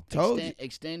just wild.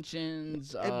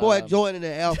 Extensions. That boy joining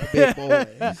the alphabet,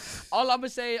 boy. All I'm gonna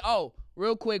say. Oh,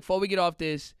 real quick before we get off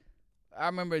this, I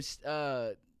remember Steph.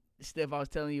 I was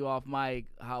telling you off mic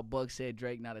how Buck said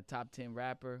Drake not a top 10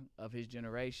 rapper of his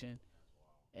generation,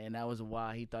 and that was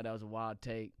he thought that was a wild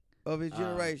take. Of his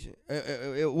generation.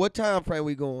 What time frame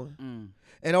we going?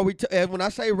 And are we? And when I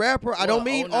say rapper, I don't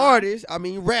mean 09? artist. I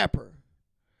mean rapper.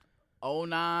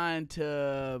 09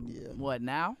 to what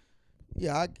now?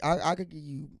 Yeah, I could give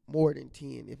you more than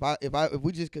 10. If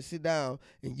we just could sit down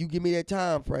and you give me that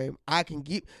time frame, I can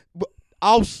get.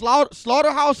 Off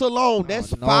Slaughterhouse alone,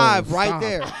 that's 5 right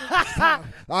there.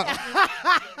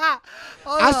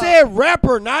 I said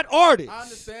rapper, not artist. I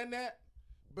understand that,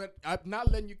 but I'm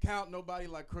not letting you count nobody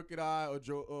like Crooked Eye or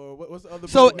Joe. What's the other?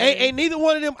 So ain't neither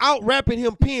one of them out rapping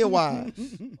him pen wise.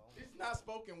 It's not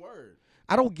spoken word.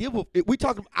 I don't give a. We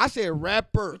talking. I said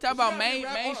rapper. We talking about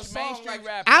mainstream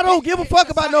rappers. I don't give a fuck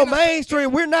about no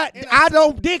mainstream. We're not. I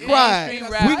don't dick ride.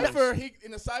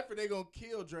 In the cipher, they gonna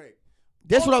kill Drake.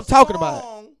 That's what I'm talking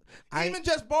about. Even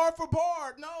just bar for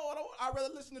bar. No, I don't. I'd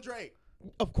rather listen to Drake.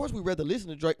 Of course, we'd rather listen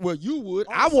to Drake. Well, you would.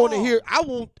 I want to hear. I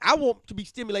want to be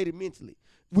stimulated mentally.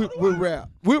 With rap.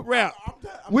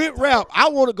 I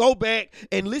want to go back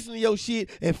and listen to your shit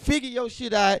and figure your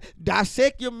shit out,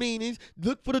 dissect your meanings,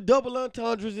 look for the double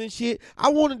entendres and shit. I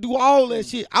want to do all that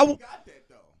shit. Got that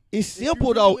though. It's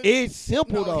simple though. It's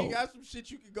simple though. He got some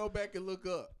shit you can go back and look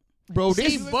up. Bro,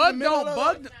 See, Bug don't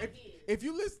bug. If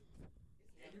you listen,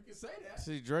 you can say that.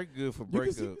 See, Drake good for You can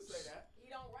breakups. say that. He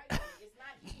don't write it. It's not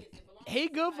his. It belongs He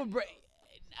good for break.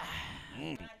 not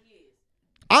his.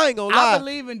 I ain't gonna lie. I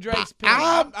believe in Drake's pen.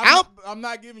 I'm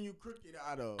not giving you Crooked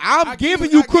Eye though. I'm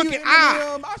giving you Crooked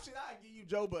Eye. I give you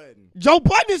Joe Budden. Joe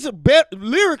Budden is a better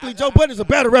lyrically. Joe Budden is a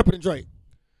better rapper than Drake.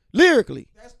 Lyrically,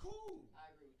 That's cool. I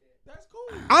agree with that. That's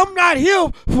cool. I'm not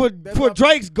here for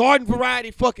Drake's garden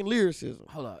variety fucking lyricism.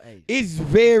 Hold up, hey. It's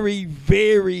very,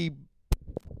 very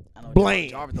I know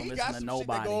bland. Jarvis don't He listen got to some nobody.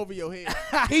 shit that go over your head.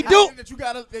 He do.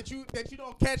 that you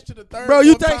don't catch to the third. Bro,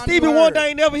 you fourth think time Stevie you Wonder heard.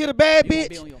 ain't never hit a bad You gonna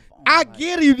be bitch? on your phone, I like,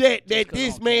 get you that just 'cause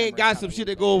this on man camera, got it some kinda shit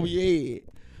that look go over your head.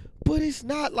 But it's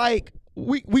not like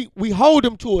we hold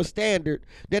him to a standard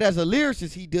that as a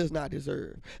lyricist he does not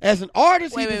deserve. As an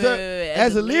artist he deserves.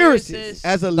 As a lyricist.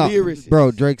 As a lyricist.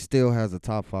 Bro, Drake still has a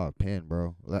top 5 pen,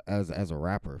 bro. As a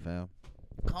rapper, fam.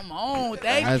 Come on,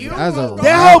 thank As- you. as a That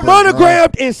rapper, whole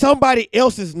monogrammed in somebody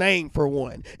else's name for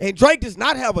one. And Drake does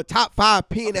not have a top 5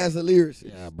 pen as a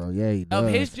lyricist. Yeah, bro. Yeah, he does. Of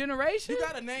his generation? You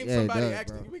gotta name Yeah, it somebody. does,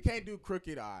 Actually, bro. we can't do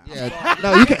Crooked Eye. I'm Yeah, sorry.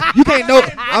 no, you can't. No,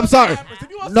 I'm sorry.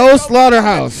 No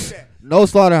Slaughterhouse. No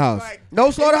Slaughterhouse. No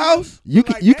Slaughterhouse? You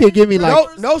can give me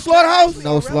like No Slaughterhouse?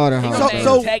 No Slaughterhouse.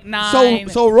 So Tech Nine.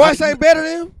 so Royce ain't better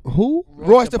than him? who?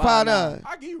 Royce the 5'9".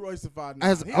 I give you Royce the 5'9".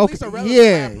 As He at least okay, a relevant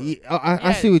yeah, rapper. yeah,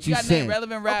 I see what you you're got saying.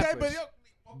 relevant Okay, rappers.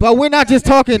 But we're not just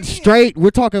talking straight. We're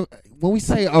talking when we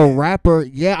say a rapper.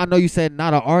 Yeah, I know you said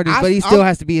not an artist, but he still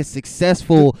has to be a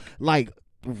successful like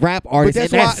rap But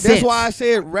artist. that's why I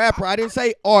said rapper. I didn't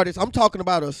say artist. I'm talking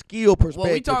about a skill perspective.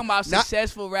 Well, we talking about Not-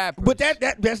 successful rappers. But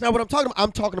that's not what I'm talking about.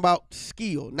 I'm talking about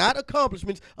skill, not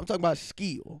accomplishments. I'm talking about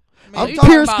skill. Man, I'm you talking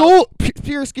pure about- school,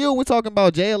 pure skill. We're talking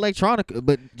about Jay Electronica,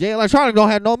 but Jay Electronica don't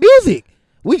have no music.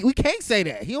 We can't say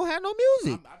that he don't have no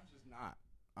music. I'm just not.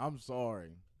 I'm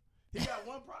sorry. He got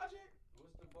one project.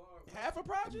 Half a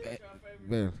project.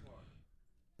 Man.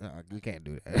 You can't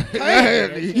do I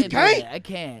that. You can't. I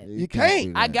can't. You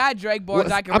can't. do I that. got Drake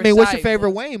bars I can I mean, what's your recite, favorite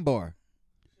but- Wayne bar?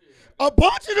 A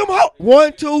bunch of them.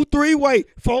 1, 2, 3, wait.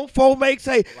 4 makes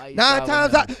say. Why you 9 start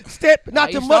times with I him? step. Why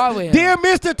Not you the start much. with him? Dear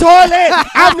Mr. Toilet,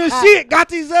 I'm the shit. Got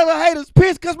these other haters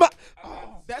pissed because my.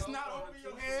 That's not over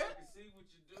your head.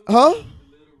 Huh? Everything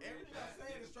I'm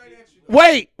saying is straight at you.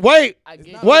 Wait. I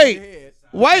get Not you. Wait. over your head.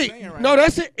 Wait, I'm saying right no, now.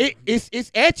 that's it.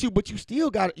 It's at you, but you still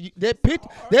got it. That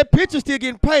picture still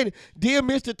getting painted. Dear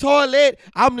Mr. Toilet,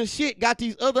 I'm the shit. Got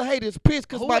these other haters pissed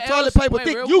because Who my else- toilet paper wait,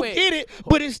 thick. real You quick. get it,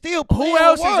 but it's still Who playing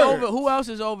else a is word. over? Who else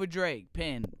is over Drake?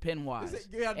 Pen wise,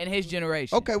 Yeah. in his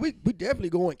generation. Okay, we definitely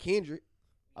going Kendrick.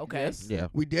 Okay. Yes. Yeah.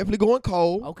 We definitely going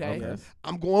Cole. Okay. Yes.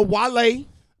 I'm going Wale.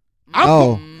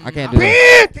 No, I can't do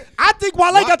that. Pen. I think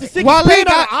Wale got the sickest Wale pen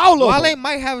out of all of them. Wale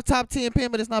might have a top 10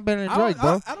 pen, but it's not better than Drake,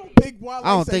 bro. I don't think Wale I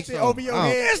don't say think shit so. over your I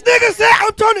don't- head. This nigga said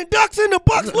I'm turning ducks into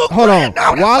bucks. Look, Hold on.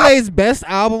 man, no, Wale's best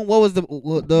album. What was the?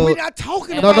 we're not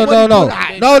talking No, about no, what no, he no,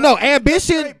 put out. no.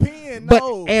 Ambition, Straight pen, but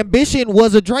no. Ambition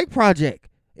was a Drake project.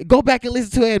 Go back and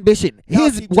listen to Ambition. Y'all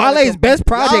His keep trying to Wale's best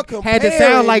y'all project had to sound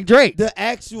comparing like Drake. The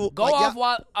actual Go like, off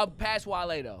y'all- past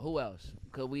Wale though. Who else?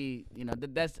 Cause we,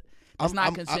 that's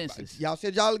not consensus. Y'all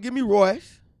said y'all give me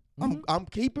Royce. I'm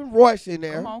keeping Royce in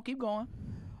there. Come on, keep going.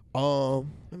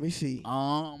 Let me see.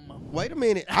 And Wait a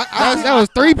minute. That was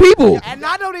 3 people.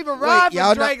 I don't even Wait, ride y'all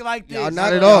for Drake like this. Y'all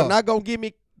Not at y'all all. not gonna get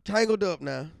me tangled up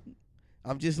now.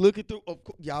 I'm just looking through. Of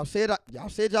course, y'all said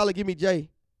y'all would give me Jay,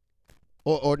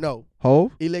 or no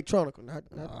Hov? electronical. Not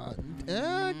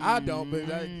I don't,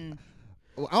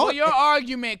 but For your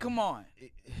argument, come on.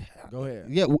 go ahead.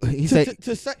 Yeah, he said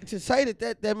to say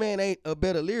that man ain't a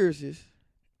better lyricist.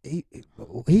 he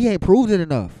ain't proved it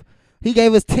enough. He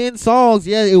gave us 10 songs.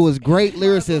 Yeah, it was great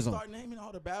lyricism. Start naming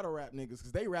all the battle rap niggas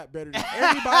because they rap better than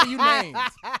everybody you name.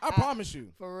 I promise you.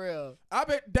 For real. I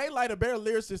bet Daylight a better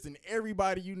lyricist than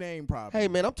everybody you name probably. Hey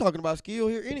man, I'm talking about skill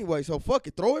here anyway. So fuck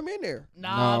it, throw him in there.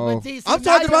 Nah, No. but see, I'm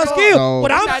now talking about you're skill. No.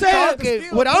 What We're I'm not saying,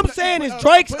 talking- what I'm saying is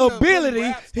Drake's ability,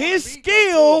 raps on his the beat,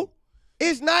 skill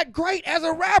is not great as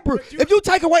a rapper. But you- If you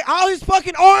take away all his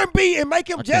fucking R&B and make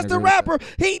him I can't just a agree with rapper,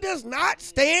 he does not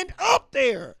stand up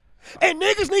there. And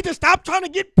niggas need to stop trying to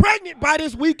get pregnant by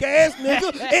this weak ass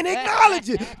nigga and acknowledge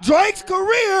it. Drake's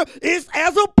career is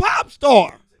as a pop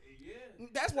star.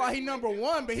 That's why he number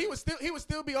 1, but he would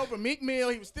still be over Meek Mill.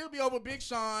 He would still be over Big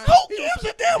Sean. Who gives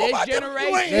a damn This about them? generation.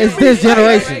 You ain't It's hear me this say that.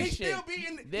 generation. He'd still be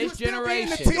in the, he This would still be in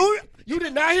the generation. tier. You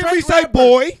did not hear Straight me say rapper.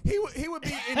 boy. He would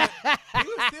be in the, he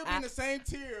would still be in the same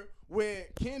tier with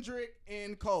Kendrick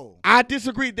and Cole. I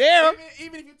disagree there.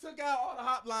 Even if you took out all the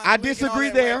hotlines, I and look at all disagree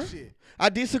that there. rap shit. I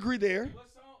disagree there.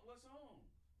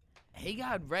 He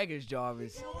got records,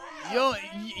 Jarvis.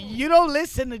 You don't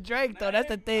listen to Drake though. That's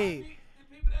the thing.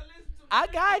 I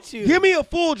got you. Give me a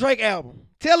full Drake album.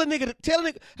 Tell a nigga,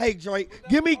 hey Drake,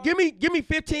 give me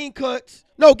 15 cuts.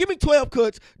 No, give me 12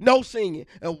 cuts, no singing,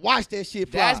 and watch that shit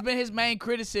fly. That's been his main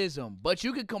criticism. But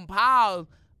you could compile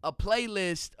a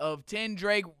playlist of 10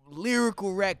 Drake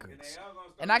lyrical records,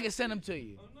 and I can send them to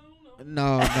you.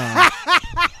 No.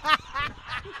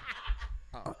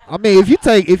 I mean,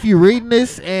 if you reading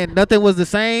this and nothing was the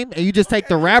same, and you just take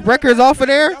the rap records off of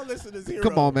there, Y'all listen to Zero.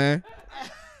 come on, man.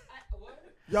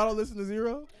 Y'all don't listen to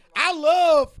Zero? I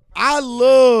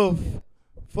love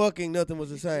fucking Nothing Was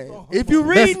the Same. If you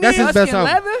read That's his this, best Tuscan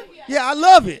album. Leather? yeah, I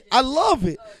love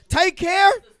it. Take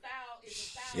Care.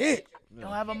 Shit. You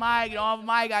don't have a mic. You don't have a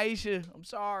mic, Aisha. I'm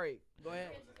sorry. Go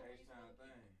ahead.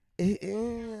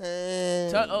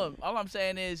 All I'm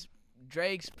saying is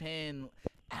Drake's pen.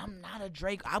 I'm not a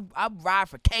Drake. I ride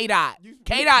for K-Dot.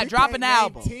 K-Dot, drop an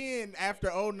album. 10 after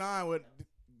 09 with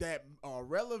that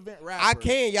relevant rapper. I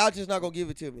can. Y'all just not gonna give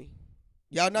it to me.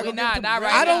 Y'all not We gonna give it to not me.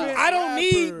 right now. I don't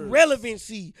need Rappers.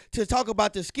 relevancy to talk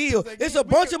about the skill. It's a We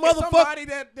bunch could of get motherfuckers. Somebody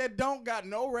that don't got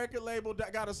no record label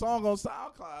that got a song on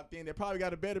SoundCloud, then they probably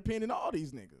got a better pen than all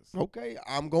these niggas. Okay,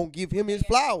 I'm gonna give him his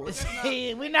flowers.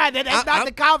 We not. That's not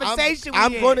the conversation.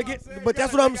 I'm we in. gonna get, saying, but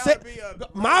that's you what I'm gotta saying. be a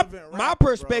My relevant rapper,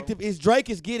 perspective is Drake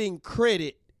is getting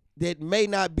credit that may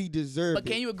not be deserved. But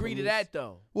can you agree to that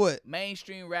though? What?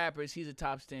 Mainstream rappers, he's a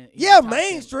top 10. Yeah, top 10.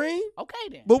 mainstream. Okay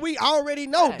then. But we already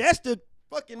know Right. that's the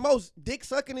fucking most dick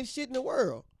sucking and shit in the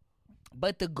world.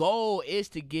 But the goal is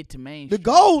to get to mainstream. The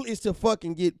goal is to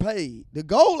fucking get paid. The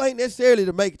goal ain't necessarily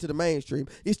to make it to the mainstream.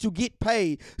 It's to get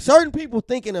paid. Certain people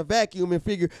think in a vacuum and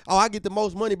figure, oh, I get the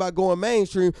most money by going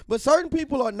mainstream. But certain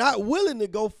people are not willing to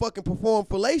go fucking perform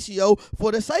fellatio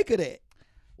for the sake of that.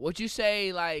 Would you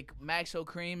say like Max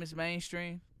O'Cream is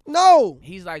mainstream? No,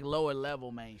 He's like lower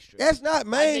level mainstream. that's not I think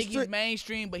mainstream. he's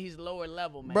mainstream, but he's lower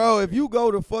level mainstream. Bro, if you go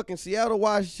to fucking Seattle,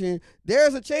 Washington,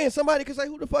 there's a chance somebody could say,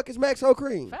 who the fuck is Max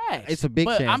O'Cream? Facts. It's a big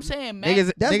but chance. I'm saying Max.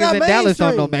 Niggas, That's niggas not in Dallas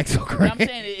don't know mainstream. Max but O'Cream. I'm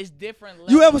saying it's different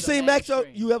levels. You ever of seen Max?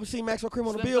 mainstream. You ever seen Max O'Cream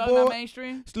on the Slim Thug not Billboard?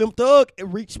 mainstream? Slim Thug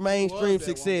reached mainstream at one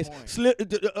success.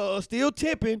 point. Still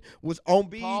Tipping was on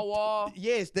BET. Paul Wall.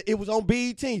 Yes, it was on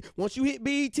BET. Once you hit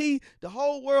BET, the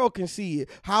whole world can see it.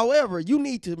 However, you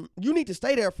need to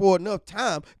stay there for enough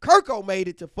time. Kirko made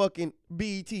it to fucking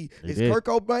BET. Is did.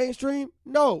 Kirko mainstream?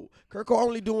 No, Kirko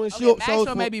only doing Okay, shows.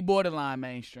 Maxwell may be borderline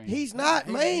mainstream. He's not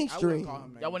I wouldn't mainstream. call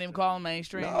him Y'all wouldn't even call him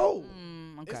mainstream? No.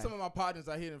 Okay. It's some of my partners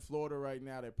I hit in Florida right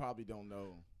now that probably don't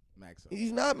know Maxo.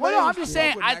 He's not Well, no, I'm mainstream. just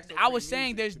saying. With I Maxo was Cream saying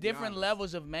music, there's to be different honest.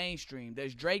 levels of mainstream.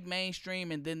 There's Drake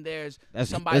mainstream, and then there's That's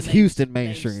somebody named- Houston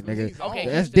mainstream, named- nigga. He's Okay, on. That's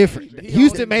Houston different. mainstream. He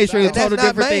Houston on the mainstream is a side. And total that's not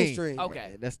different thing. mainstream.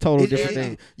 Okay. That's total It- different it-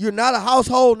 thing. You're not a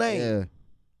household name. Yeah.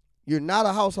 You're not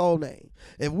a household name.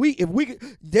 If we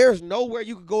there's nowhere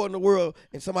you could go in the world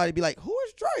and somebody be like, "Who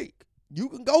is Drake?" You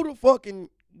can go to fucking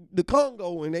the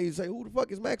Congo and they say, "Who the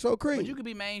fuck is Maxo Cream?" But you could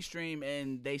be mainstream,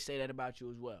 and they say that about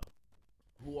you as well.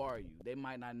 Who are you? They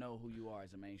might not know who you are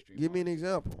as a mainstream. Give me an artist.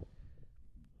 example.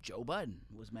 Joe Budden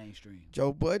was mainstream.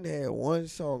 Joe Budden had one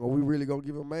song. Are we really gonna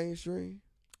give him mainstream?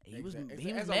 He was Exactly.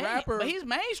 he was As a main, rapper, but he's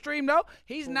mainstream though.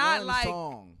 He's For not one like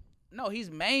song. no, he's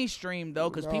mainstream though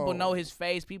because people know No. his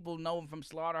face. People know him from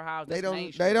Slaughterhouse. They That's don't.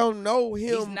 mainstream. They don't know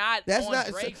him. He's not. That's on not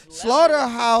Drake's level of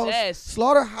Slaughterhouse. success.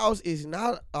 Slaughterhouse is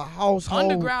not a household.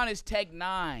 Underground is Tech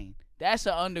Nine. That's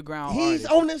an underground He's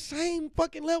artist. on the same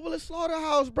fucking level as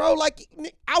Slaughterhouse, bro. Like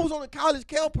I was on a college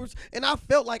campus and I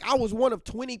felt like I was one of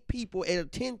 20 people at a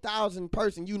 10,000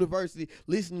 person university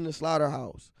listening to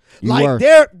Slaughterhouse. You like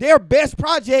were. their best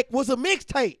project was a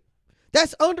mixtape.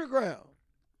 That's underground.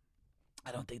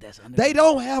 I don't think that's underground. They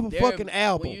don't have a They're- fucking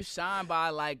album. When you sign by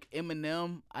like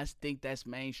Eminem, I think that's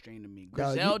mainstream to me. No,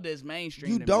 you- Griselda is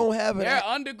mainstream. you to don't me. have an They're al-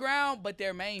 underground, but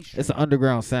they're mainstream. It's an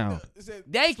underground sound.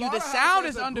 Thank you. The Slaughterhouse sound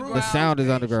as is a group underground. The sound is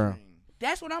underground. mainstream.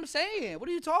 That's what I'm saying. What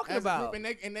are you talking As a about?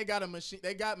 group, and they got a machine.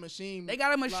 They got machine. They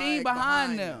got a machine like,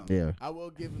 behind them. Yeah. I will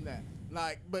give them that.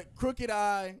 Like, but Crooked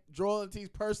Eye, Joel Ortiz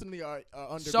personally are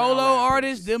underground Solo rappers.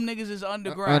 artists, them niggas is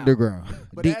underground. Underground.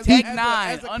 But Deep- as, Tech as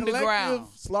Nine, as a underground.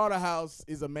 collective, Slaughterhouse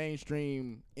is a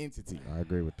mainstream entity. I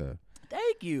agree with that.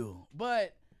 Thank you.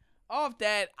 But off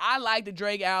that, I like the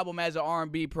Drake album as an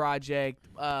R&B project.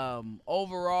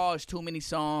 Overall, it's too many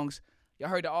songs. Y'all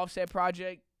heard the Offset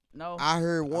project? No? I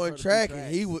heard I've one heard a few track and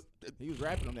tracks. he was He was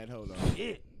rapping on that whole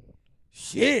though.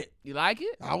 shit. You like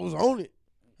it? I was on it.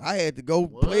 I had to go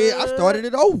play it. I started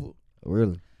it over.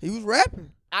 Really? He was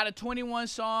rapping. Out of 21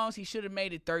 songs, he should have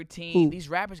made it 13. Who? These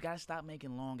rappers got to stop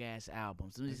making long-ass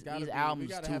albums. These gotta be- we albums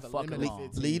gotta too have a fucking limited long.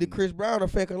 15. Leave the Chris Brown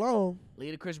effect alone.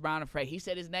 Leave the Chris Brown afraid. He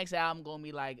said his next album going to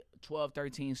be like 12,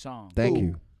 13 songs. Thank Who?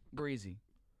 you. Breezy.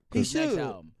 He His next should.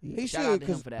 album. He Shout out should to him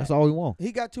because for that. That's all we want.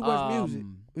 he got too much music.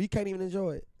 Um, You can't even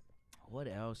enjoy it. What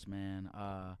else, man?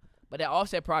 But that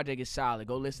Offset project is solid.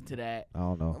 Go listen to that. I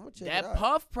don't I'm know. gonna check That it out.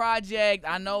 Puff project,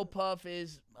 I know Puff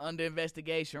is under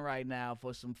investigation right now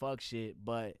for some fuck shit,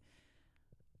 but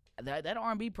that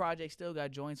R&B project still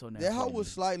got joints on there. That for hoe me.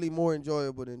 was slightly more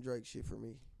enjoyable than Drake shit for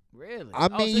me. Really? I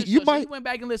mean, so you you might- went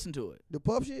back and listened to it. The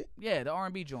Puff shit. Yeah, the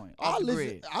R&B joint. I Off the listen.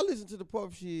 grid. I listened to the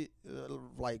Puff shit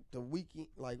like the weekend,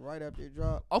 like right after it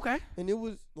dropped, Okay, and it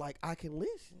was like I can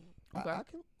listen. Okay. I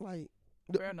can like.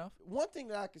 fair enough. One thing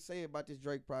that I can say about this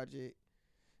Drake project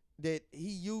that he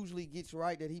usually gets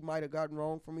right that he might have gotten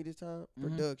wrong for me this time, Mhm.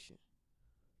 production.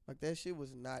 Like that shit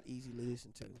was not easy to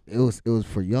listen to. It was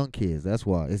for young kids. That's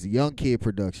why it's a young kid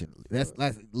production. That's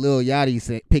like Lil Yachty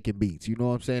said, picking beats. You know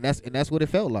what I'm saying? That's what it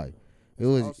felt like. It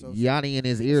was Also Yachty in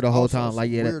his ear the it's whole also time. Like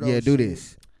some yeah, weirdo yeah, do shit.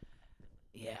 this.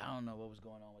 Yeah, I don't know what was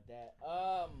going on with that.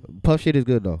 Puff shit is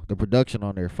good though. The production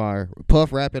on there fire.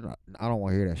 Puff rapping, I don't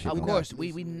want to hear that shit. Of no course, more.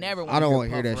 we never. I don't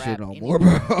want want to hear that shit no any more,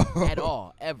 bro. at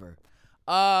all, ever.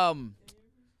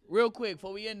 Real quick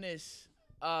before we end this,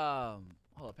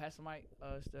 hold on, pass the mic,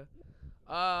 stuff.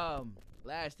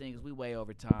 Last thing is we way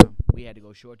over time. We had to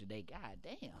go short today. God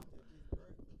damn.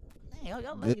 Damn,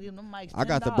 y'all lucky them mics. I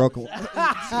got the $10. broken.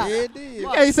 Yeah, it did. You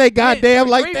can't say goddamn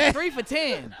like three, that. 3 for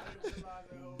 10.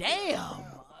 Damn.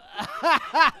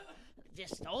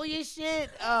 Just stole your shit.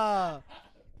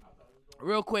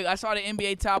 Real quick, I saw the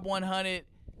NBA Top 100.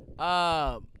 3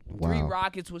 Wow.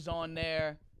 Rockets was on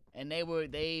there, and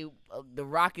the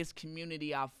Rockets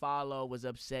community I follow was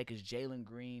upset because Jalen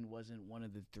Green wasn't one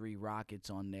of the 3 Rockets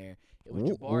on there. It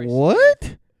was Jabari Smith,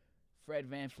 What? Fred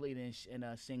VanVleet, and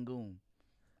Sengun.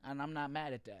 And I'm not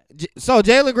mad at that. So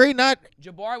Jalen Green not?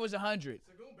 Jabari was 100.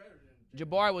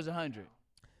 Jabari was 100.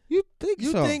 You think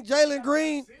You so? think Jalen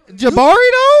Green? Jabari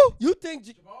though? You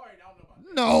think?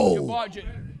 No.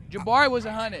 Jabari was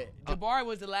 100. Jabari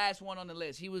was the last one on the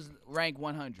list. He was ranked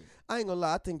 100. I ain't gonna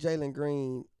lie. I think Jalen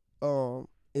Green,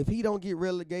 if he don't get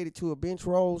relegated to a bench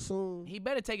role soon, He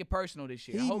better take it personal this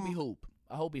year. I hope he hoop.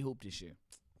 I hope he hoop this year.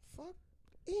 fuck,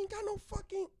 he ain't got no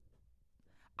fucking.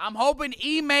 I'm hoping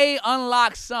Ime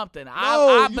unlocks something. No,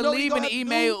 I you know what he believe in gonna have to Ime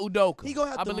do? Udoka. He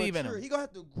gonna have I to believe mature. in He him. gonna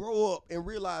have to grow up and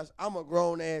realize I'm a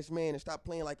grown ass man and stop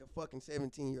playing like a fucking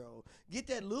 17-year-old. Get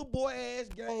that little boy ass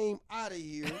game out of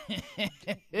here,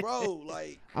 bro.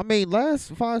 Like I mean,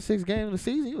 last 5-6 games of the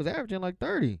season, he was averaging like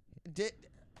 30. that.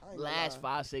 I ain't gonna Last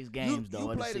lie. 5-6 games you though.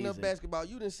 You of the played enough season. basketball.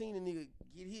 You done seen a nigga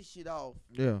get his shit off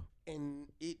Yeah. and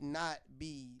it not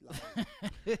be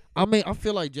like I mean, I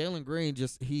feel like Jalen Green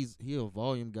he a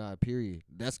volume guy. Period.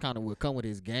 That's kind of what come with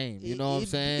his game. You know what I'm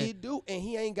saying? He do, and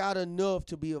he ain't got enough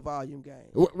to be a volume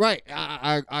game. Right.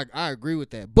 I agree with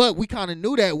that. But we kind of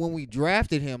knew that when we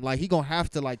drafted him. Like he gonna have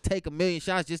to like take 1,000,000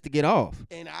 shots just to get off.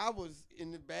 And I was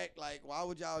in the back like, why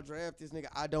would y'all draft this nigga?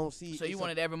 I don't see. So you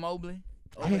wanted Evan Mobley?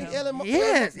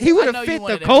 Yes, he would I know have you fit the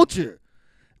wanted him. culture.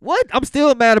 What? I'm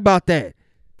still mad about that.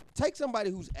 Take somebody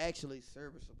who's actually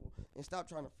serviceable and stop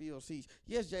trying to fill seats.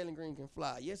 Yes, Jalen Green can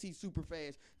fly. Yes, he's super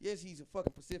fast. Yes, he's a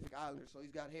fucking Pacific Islander, so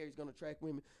he's got hair. He's gonna attract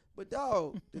women. But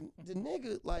dog, the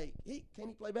nigga like can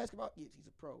he play basketball? Yes, he's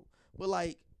a pro. But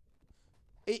like,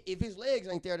 if his legs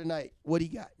ain't there tonight, what he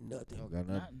got? Nothing. Don't got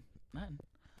nothing.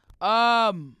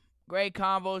 Nothing. Great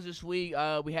convos this week.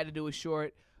 We had to do it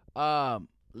short.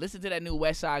 Listen to that new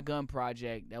West Side Gun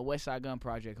Project. That West Side Gun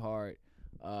Project hard.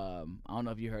 I don't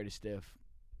know if you heard it, Steph.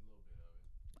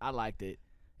 I liked it,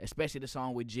 especially the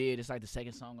song with Jid. It's like the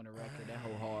second song on the record. That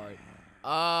whole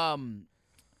hard.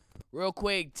 Real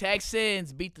quick,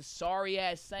 Texans beat the sorry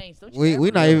ass Saints. Don't you We ever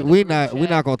not go even in the we group not we chat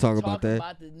not gonna talk about that.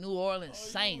 About the New Orleans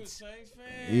Saints. Saints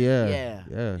fan?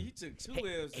 Yeah. He took 2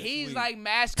 L's. He's like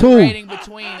masquerading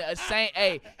between a Saint.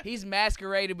 Hey, he's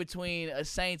masquerading between a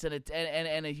Saints and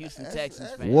a Houston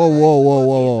Texans fan.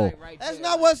 Whoa. He's like right That's there.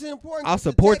 not what's important. I'll 'cause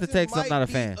support the Texans Texans. I'm not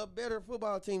a might fan. be a better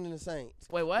football team than the Saints.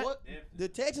 Wait, what? The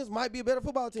Texans might be a better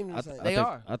football team than the Saints. They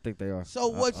are. I think they are. So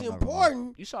what's I'm not gonna lie.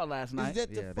 important You saw last is night. that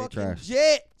the Yeah, they fucking trash.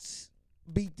 Jets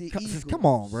beat the Eagles. Come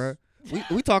on, bro.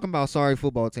 We talking about sorry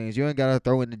football teams. You ain't gotta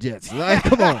throw in the Jets. Like,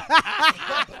 come on.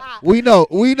 We know.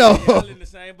 Y'all in the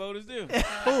same boat as them.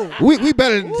 we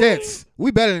better than the Jets.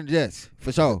 We better than the Jets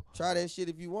for sure. Try that shit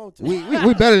if you want to. We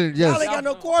better than the Y'all Jets. ain't got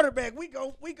no quarterback. We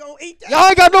gon' eat that. Y'all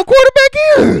ain't got no quarterback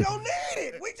We here. don't need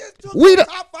it. We just took We the don't-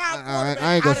 top 5 I quarterbacks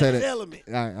ain't gonna out say of that. this element.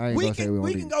 I ain't gonna say we We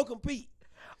won't can need. go compete.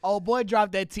 Oh boy,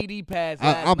 dropped that TD pass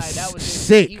I- last I'm night. That was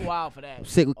sick. He wild for that. I'm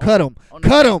sick. Cut him. on the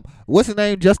Cut back. him. What's his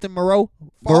name? Justin Moreau.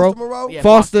 Foster Moreau. Yeah,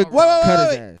 Foster. Foster Wait. Cut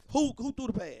his ass. Who threw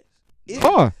the pass?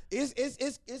 Carr.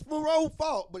 It's Moreau's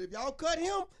fault. But if y'all cut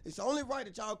him, it's only right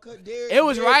that y'all cut Derek. It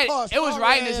was Derek right. Carr. It was Sorry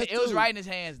right in his. ass It was too. right in his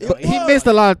hands. It Though. was. He missed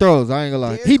a lot of throws. I ain't gonna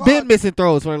lie. Derek He Carr- been missing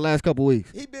throws for the last couple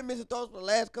weeks. He been missing throws for the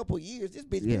last couple of years. This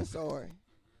bitch Yeah. been sorry.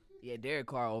 Yeah, Derek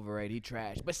Carr overrated. He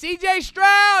trash. But C.J.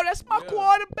 Stroud, that's my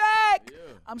quarterback.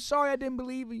 Yeah. I'm sorry I didn't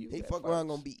believe in you. He at fuck first. around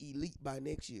gonna be elite by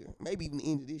next year, maybe even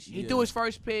the end of this He year. threw his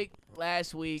first pick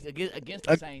last week against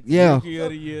the Saints. Yeah. Rookie of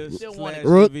the year Still won it. /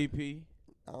 Rook. MVP.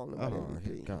 I don't know. Oh, About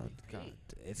MVP. God.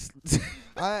 It's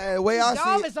The way I see it,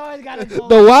 Dolphins always gotta go.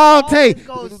 the wild always take.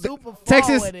 go super far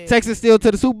Texas with it. Texas still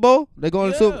to the Super Bowl. They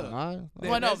going to the Yeah. Super Bowl. All right.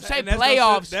 Well, no, That's- say and that's playoffs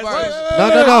gonna- first. that's gonna- No,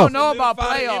 I no. don't know about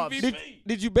Solidify the playoffs. MVP.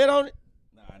 did you bet on it?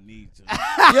 Nah, I need to.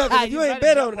 Yeah, 'cause if you You ain't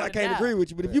better bet on jump it, I on can't it agree now. with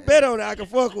you. But if you bet on it, I can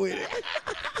fuck with it.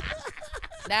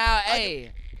 Now,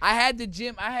 hey, I had the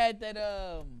gym. I had that.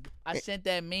 I sent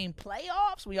that meme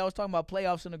playoffs. We always talking about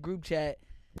playoffs in the group chat.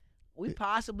 We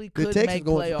possibly The could Texans make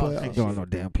going to playoffs. playoffs. this Ain't going year. no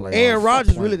damn playoffs. Aaron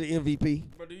Rodgers Fuck really playing. the MVP.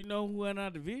 But do you know who in our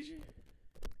division?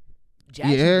 Yeah,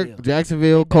 Jacksonville.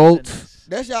 Jacksonville, They better than Colts. us.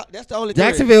 That's y'all. That's the only. threat.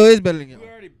 Jacksonville is better than We you.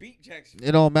 already beat Jacksonville.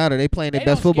 It don't matter. They playing their They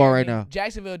best don't football scare right me. now.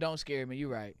 Jacksonville don't scare me. You're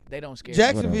right. They don't scare me.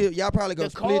 Jacksonville, y'all probably The gonna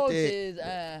split Colts that. is.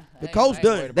 The Colts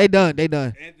done. They done. They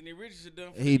done. Anthony Richardson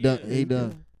done. For He the done. year. He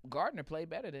done. Gardner played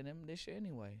better than him this year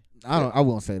anyway. I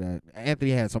won't say that.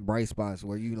 Anthony had some bright spots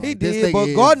where you like He this did, nigga but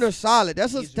is- Gardner's solid.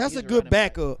 That's He's a a good running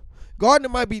back. backup. Gardner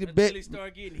might be the Until best. he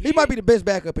start getting He hit. might be the best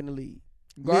backup in the league.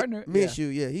 Gardner?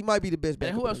 Minshew, yeah, he might be the best And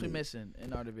backup. who in else the we league. missing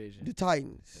in our division? The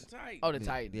Titans. Tight. Oh, the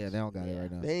Titans. Yeah, they don't got it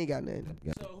right now. They ain't got nothing.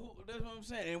 So that's what I'm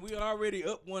saying. And we already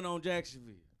up one on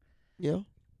Jacksonville. Yeah.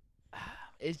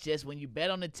 It's just when you bet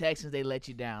on the Texans, they let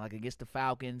you down. Like against the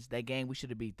Falcons, that game we should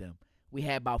have beat them. We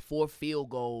had about 4 field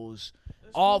goals,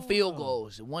 all cool, field though.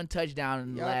 goals, 1 touchdown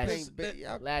in the Y'all last. can't bet-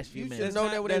 y'all- last few you minutes. should've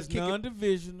known that when they was That's kicking.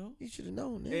 non-divisional. You should have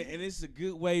known that. And it's a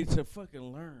good way to fucking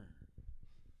learn.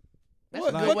 That's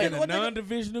What- a good Like way. in a what nigga-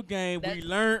 non-divisional game, we That-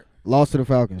 learned. Lost to the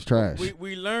Falcons. Trash.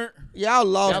 We learned Y'all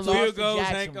lost. Y'all that lost field to goals ain't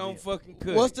Jacksonville. gonna fucking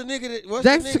cut. What's the nigga that? What's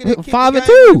Jackson- the nigga that kicked 5 the and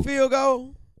game 2. with the field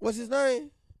goal? What's his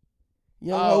name?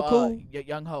 Young Ho Cool.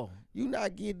 Young Ho. You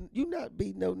not beating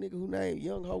no nigga who named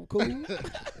Young Ho Cool.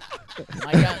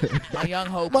 My young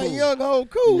Ho. My Cool. Young Ho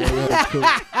Cool.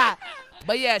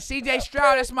 But yeah, C.J.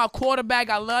 Stroud, that's my quarterback.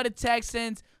 I love the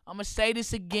Texans. I'm going to say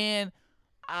this again.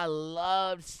 I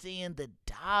love seeing the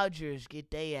Dodgers get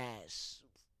their ass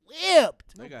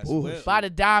whipped They got Ooh. swept. by the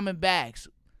Diamondbacks.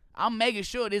 I'm making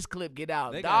sure this clip get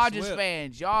out. They got Dodgers swept.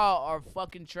 fans, y'all are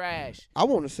fucking trash. I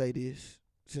want to say this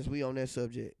since we on that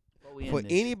subject. Before we end For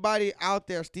this. anybody out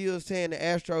there still saying the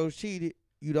Astros cheated,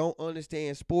 You don't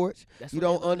understand sports. That's You what they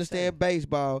don't love to understand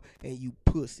baseball, and you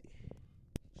pussy.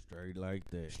 Straight like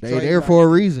that. They Straight there like for a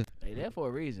reason. They there for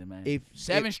a reason, man. If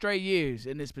 7 straight years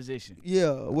in this position.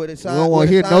 Yeah, what the We sign? don't What want to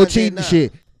the hear no signs at cheating now?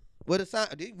 shit. What the sign?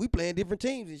 We playing different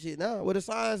teams and shit now. What the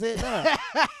signs at now?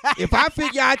 If I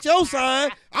figure out your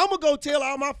sign, I'm gonna go tell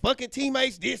all my fucking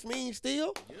teammates this means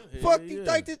still. Fuck you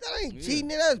think this? That ain't cheating.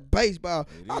 That's baseball.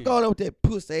 It I is. going up with that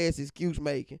pussy ass excuse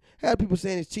making. Had people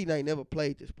saying it's cheating. I ain't never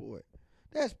played the sport.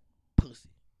 That's pussy.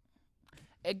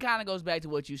 It kind of goes back to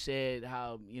what you said,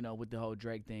 how, with the whole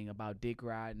Drake thing about dick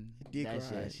riding. Dick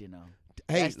That's riding. just,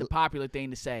 Hey, that's the popular thing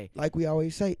to say. like we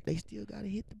always say, they still gotta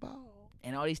hit the ball.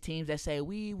 And all these teams that say,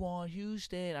 we want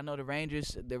Houston. I know the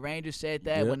Rangers said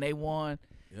that Yep. when they won.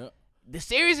 Yep. The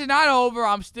series is not over.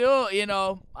 I'm still,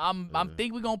 I'm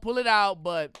think we're going to pull it out,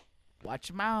 but watch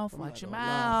your mouth. I'm Watch not your gonna lie.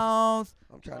 mouth.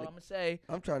 I'm That's all trying I'm going to say.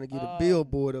 to get a Uh,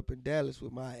 billboard up in Dallas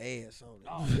with my ass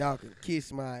on it. Y'all can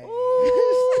kiss my ass.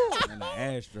 And the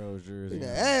Astros jersey. In the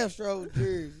Astro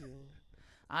jersey.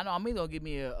 I know. I'm either going to give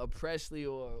me a Presley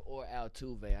or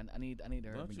Altuve. I need to hurry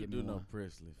Don't and you get do me no one.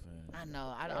 Presley fan. I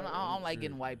know. I don't like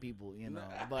getting white people,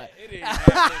 but It didn't have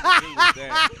nothing to do with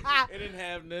that. It didn't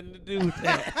have nothing to do with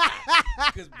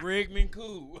that. Because Bregman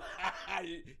cool.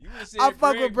 You would've said I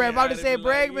fuck with Bregman. If I I'd would've have said been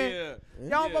like, Bregman, yeah.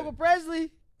 y'all Yeah. fuck with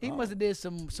Presley? He must have did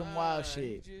some wild Nah,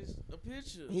 shit. he just a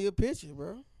picture. He a pitcher,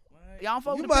 bro. Like, Y'all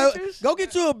fuck You with the might pictures? go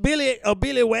get you a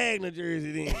Billy Wagner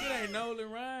jersey then. it ain't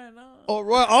Nolan Ryan, no. Or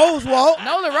Roy Oswalt.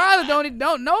 Nolan Riley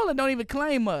Nolan don't even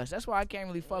claim us. That's why I can't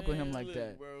really fuck with him Man, like look,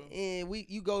 that. Bro. And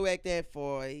you go back that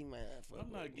far, man.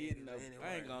 I'm not getting no.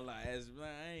 I ain't gonna lie.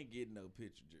 I ain't getting no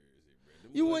picture jersey, bro.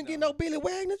 Them You boys wouldn't get don't- no Billy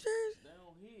Wagner jersey. They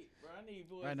don't hit, bro. I need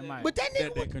boys Right in the that, mic. But that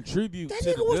nigga that contribute That to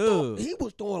nigga was the throwing, dub. he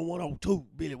was throwing 102.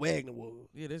 Billy Wagner was.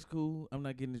 Yeah, that's cool. I'm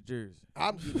not getting the jersey.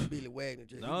 I'm getting Billy Wagner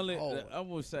jersey. The only, Hard. I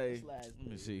would say, Slides, let me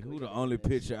please. see, Go who get the that only last.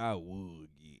 pitcher I would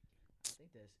get I think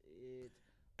that's it.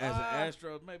 as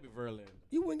an Astros, maybe Verlander.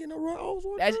 You wouldn't get no Roy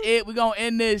Oswalt. That's jersey? it. We're going to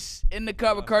end this in the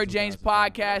cover Kurt James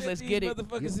 2005. podcast. Let Let's these get it.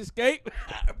 Motherfuckers escape.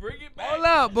 Bring it back. Hold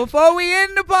up. Before we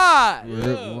end the pod,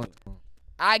 Yeah.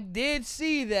 I did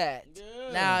see that. Yeah.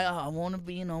 Now, I want to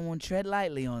be, I want to tread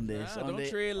lightly on this. Nah, on don't the-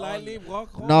 tread on- lightly.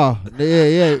 Walk hard. No,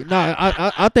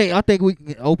 no. I think we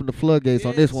can open the floodgates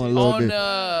on this one a little On bit.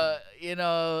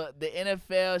 the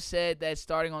NFL said that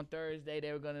starting on Thursday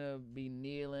they were gonna be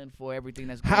kneeling for everything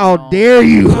that's going How on. dare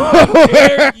you? How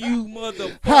dare you,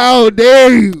 motherfucker? How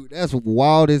dare you? That's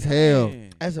wild as hell. Man.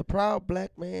 As a proud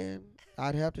black man,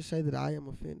 I'd have to say that I am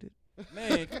offended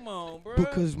Man, come on, bro.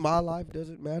 because my life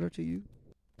doesn't matter to you.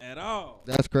 At all.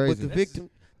 That's But crazy.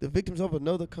 the victims of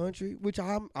another country, which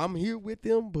I'm here with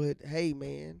them, but hey,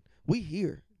 man, we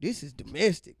here. This is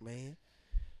domestic, man,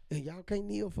 and y'all can't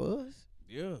kneel for us.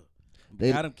 Yeah.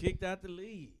 They- Got him kicked out the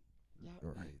league.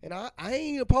 And I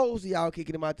ain't opposed to y'all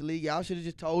kicking him out the league. Y'all should have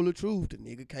just told the truth. The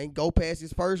nigga can't go past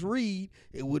his first read.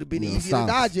 It would have been easy stop.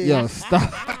 to digest. Yo,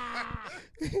 stop.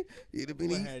 It'd have been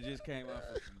Boy easy. had just came off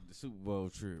of the Super Bowl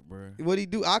trip, bro. What he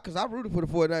do? Cause I rooted for the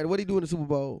 49ers. What he do in the Super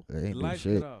Bowl? They The ain't do lights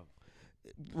shit. cut off.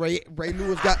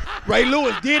 Ray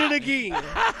Lewis did it again.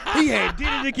 He had did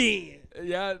it again.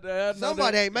 Yeah,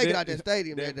 Somebody ain't make it out that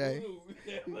stadium that day.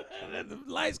 The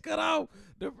lights cut off.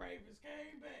 The Ravens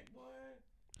came back, boy.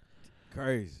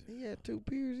 Crazy. He had 2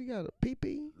 peers. He got a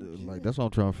PP. Like that's what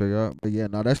I'm trying to figure out. But yeah,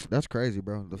 no, that's crazy,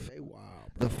 bro. They wild,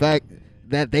 bro. The fact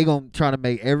that they gonna try to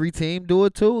make every team do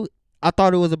it too. I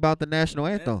thought it was about the national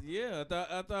anthem. Yeah,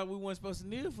 I thought we weren't supposed to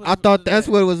kneel for. I thought that's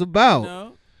what it was You about.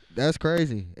 know? That's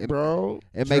crazy. Bro,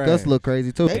 It make us Trash. look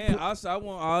crazy too. And also, I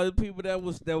want all the people that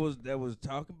was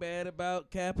talking bad about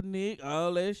Kaepernick,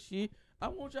 all that shit. I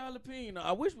want y'all opinion.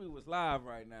 I wish we was live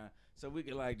right now so we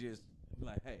could just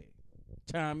hey,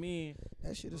 chime in.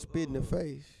 that shit is spit in the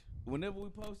face. Whenever we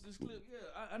post this clip,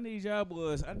 I need y'all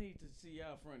boys. I need to see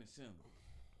y'all front and center.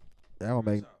 That don't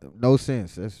make no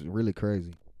sense. That's really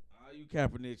crazy. All you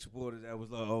Kaepernick supporters that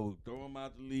was like, oh, throw him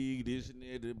out the league, this and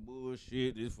that, this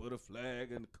bullshit, this for the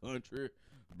flag and the country,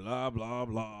 blah, blah,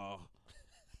 blah.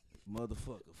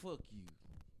 Motherfucker, fuck you.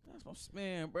 That's my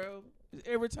man, bro. It's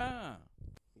every time.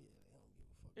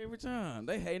 Every time.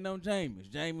 They hating on Jameis.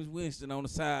 Jameis Winston on the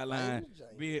sideline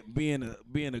being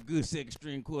a good second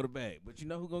string quarterback. But you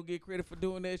know who gonna get credit for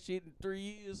doing that shit in 3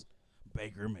 years?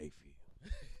 Baker Mayfield.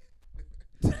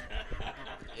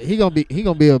 He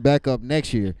gonna be a backup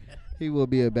next year. He will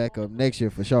be a backup next year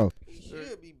for sure. He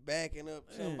should be backing up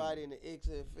somebody in the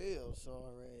XFL.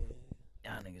 Sorry.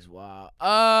 Y'all niggas wild.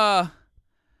 I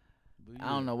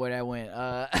don't know where that went.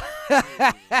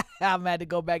 I'm had to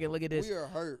go back and look at this. We are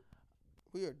hurt.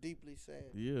 We are deeply sad.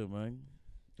 Yeah, man.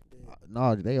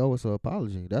 No, they owe us an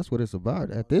apology. That's what it's about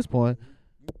at this point.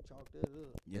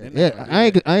 Yeah,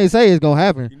 I ain't say it's gonna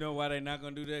happen. You know why they not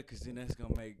gonna do that? Cause then that's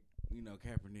gonna make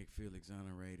Kaepernick feel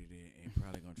exonerated and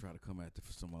probably gonna try to come after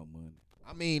for some more money.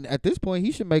 I mean, at this point,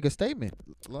 he should make a statement.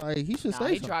 Like he should say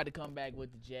he something. tried to come back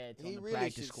with the Jets on the really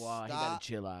practice should squad. He stop. gotta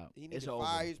chill out. He need It's to over.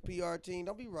 fire his PR team.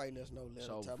 Don't be writing us no letter It's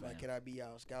over, talking about fam. can I be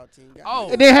our scout team. Oh.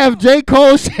 And they have J.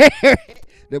 Cole share.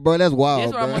 Bro, that's wild,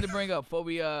 Here's what I bro. wanted to bring up before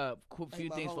we Hey, few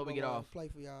my things before we homeboy get wanna off. Play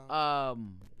for y'all.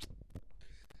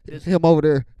 Him over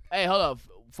there. Hey, hold up.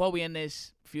 Before we end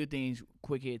this, few things,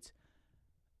 quick hits.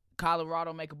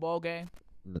 Colorado make a bowl game.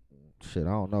 Shit,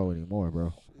 I don't know anymore,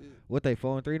 bro. What they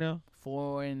 4-3 now?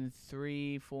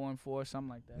 4-3, 4-4, something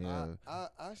like that. Yeah. I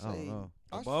I don't say know.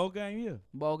 A bowl game, yeah.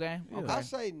 Bowl game. Yeah. Okay. I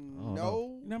say know.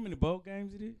 no. You know how many bowl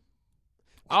games it is?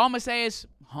 All I'm gonna say is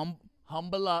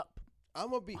humble up. I'm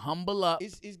gonna be. Humble up.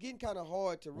 It's getting kind of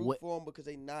hard to root What- for them because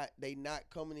they not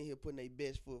coming in here putting their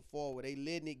best foot forward. They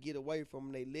letting it get away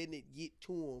from them. They letting it get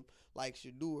to them like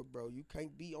Shador, bro. You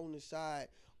can't be on the side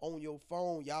on your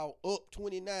phone. Y'all up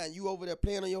 29. You over there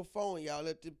playing on your phone. Y'all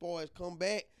let the boys come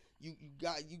back. You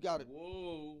got to.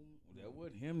 Whoa, that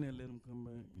wasn't him that let him come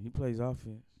back. He plays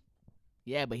offense.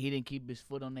 Yeah, but he didn't keep his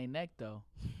foot on their neck though.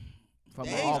 From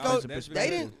They an ain't offensive go- perspective, they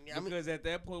didn't. I mean, Because at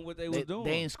that point, what they was doing,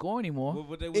 they ain't score anymore.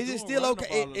 what they was is doing, it still running the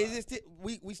okay? ball a Is lot. it still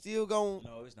we still going?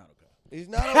 No, it's not okay. It's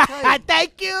not okay.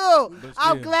 Thank you. But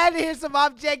I'm still. glad to hear some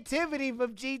objectivity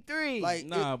from G3. Like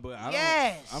Nah, but I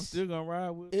Yes. don't. I'm still gonna ride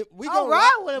with. If we I'll gonna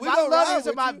ride with him. we I gonna love ride this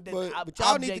with about you, the but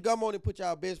y'all need to object- come on and put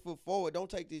y'all best foot forward. Don't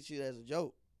take this shit as a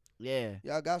joke. yeah.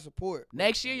 Y'all got support.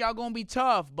 Next year y'all gonna be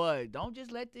tough, but don't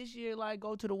just let this year like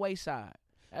go to the wayside.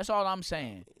 That's all I'm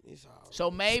saying. It's all So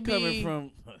Coming maybe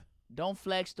from don't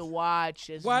flex the watch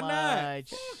as Why not?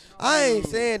 much. I ain't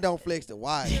saying don't flex the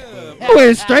wire. yeah,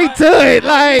 Went straight to it. you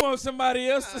Like, want somebody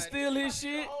else to steal his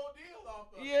shit?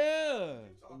 Yeah,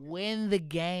 Win the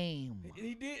game.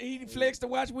 he did. He flexed the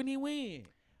watch when he win.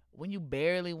 When you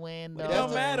barely win, though. It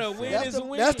don't matter. Win is a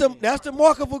win. That's the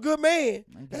mark of a good man.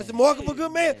 That's the mark of a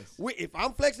good man. Yes. If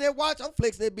I'm flexing that watch, I'm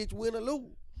flexing that bitch win or lose.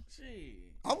 Shit.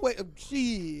 I'm waiting.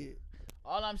 Shit.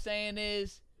 All I'm saying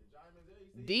is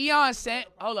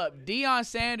Deion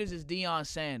Sanders is Deion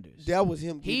Sanders. That was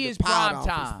him. He getting is the powder prime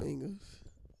off his time. fingers.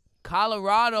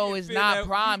 Colorado You is feel not that-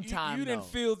 prime you- time You though. didn't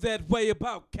feel that way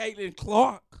about Caitlin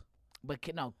Clark. But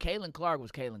no, Kalen Clark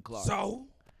was Kalen Clark. So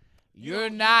You're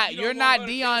don't- not. you You're don't not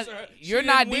want her to Deion. fix her. She You're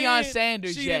not didn't Deion win.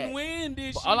 Sanders She yet. didn't win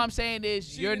this But shit. all I'm saying is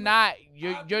She you're didn't- not.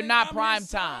 You're I'm not his prime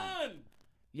time. son.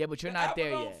 Yeah, but you're The not there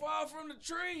apple yet. don't fall from the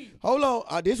tree. Hold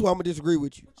on. This is where I'm gonna disagree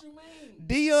with you. What you mean?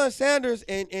 Deion Sanders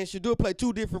and Shador play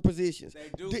two different positions. They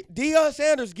do. Deion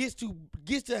Sanders gets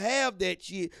to have that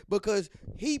shit because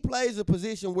he plays a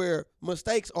position where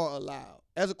mistakes are allowed.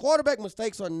 As a quarterback,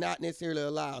 mistakes are not necessarily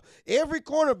allowed. Every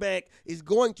cornerback is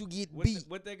going to get beat.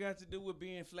 What they got to do with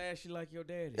being flashy like your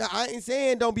daddy? Now, I ain't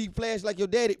saying don't be flash like your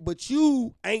daddy, but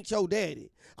you ain't your daddy.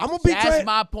 I'm gonna be That's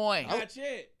my point. Not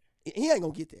yet. He ain't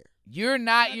gonna get there. You're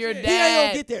not your He He ain't gonna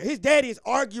dad. get there. His daddy is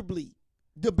arguably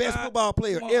the best football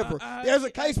player come on, ever. I There's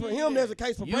a get case for him. that. There's a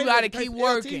case for You Brady. gotta there's a case keep for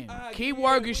LT. working. I Keep get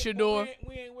working, it. Shador.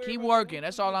 We ain't worried Keep about working. that.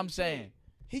 That's all I'm saying.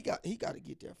 He got to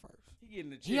get there first. He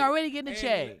getting the check. He already getting the And,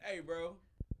 check. Hey, bro.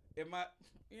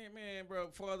 Man, bro,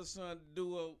 father son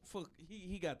duo, fuck,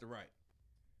 he got the right.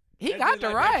 He That's got just the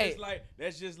like- right.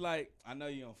 That's just like I know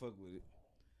you don't fuck with it,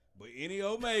 but any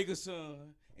Omega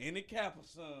son, any Kappa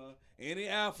son, any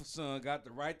Alpha son got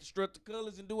the right to strut the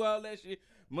colors and do all that shit.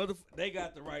 They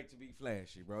got the right to be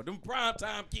flashy, bro. Them prime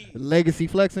time kids. legacy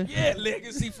flexing. Yeah,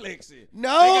 legacy flexing.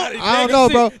 No, They got I don't know,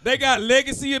 bro. They got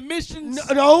legacy emissions.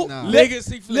 no. Nah.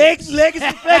 Legacy flex.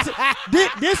 Legacy flexing.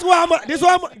 This why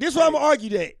I'm gonna argue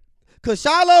that. Cause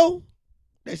Shiloh,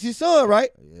 that's his son, right?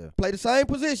 Yeah. Play the same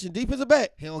position, defensive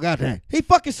back. He don't got that. He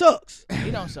fucking sucks.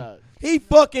 He don't suck. He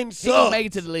fucking He gonna sucks. make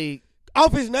it to the league.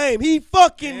 Off his name, he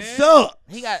fucking Yeah. sucks.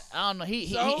 He got. I don't know.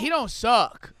 So? He don't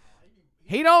suck.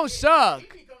 He don't suck.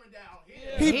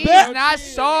 He He's bet- not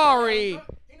sorry.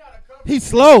 He's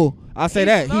slow. I say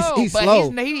that. He's but slow.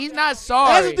 He's not As a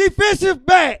sorry. defensive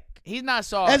back, He's not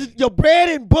sorry. as your bread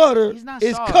and butter He's not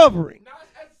is sorry. covering.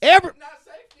 Every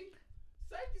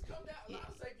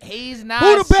He's not.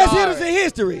 who the best sorry. hitters in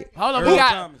history? Hold on, Earl we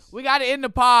got Thomas. it in the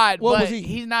pod, What but was he?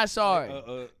 he's not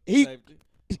sorry. He- Safety.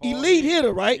 Elite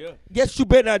hitter, right? Yeah. Guess what you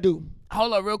better not do?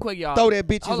 Hold up, real quick, y'all. Throw that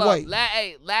bitch his Hold way.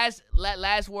 up.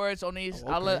 Last words on these.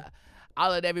 Oh, okay.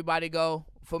 I'll let everybody go.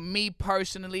 For me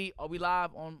personally, are we live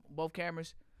on both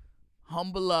cameras?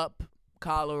 Humble up,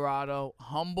 Colorado.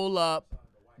 Humble up.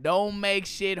 Don't make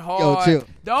shit hard. chill.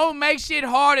 Don't make shit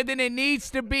harder than it needs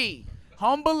to be.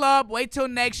 Humble up. Wait till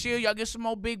next year. Y'all get some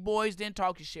more big boys, then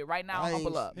talk your shit. Right now, I humble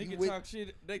ain't- up. He can With- talk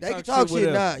shit. They can talk shit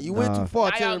whatever. now. You went Nah. too far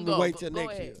Now telling y'all them to go. wait till Go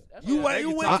next ahead. year. That's You all wait. right. You They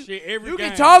can went. talk too- shit every You game.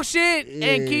 can talk shit and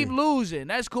Yeah. keep losing.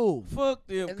 That's cool. Fuck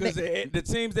them, because the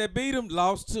teams that beat them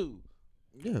lost too.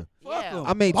 Yeah. Fuck Yeah. them.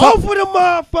 I mean, Both of them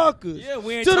motherfuckers. Yeah,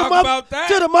 we ain't To the talking mother- about that.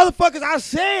 To the motherfuckers I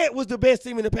said was the best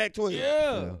team in the Pac-12.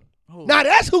 Yeah. Who? Now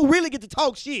that's who really get to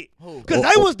talk shit. Who? Because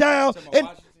they was down Talking and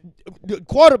about Washington. the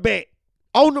quarterback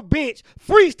on the bench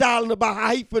freestyling about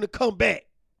how he finna come back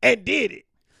and did it.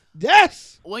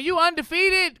 That's When you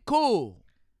undefeated, cool.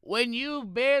 When you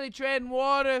barely treading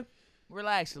water,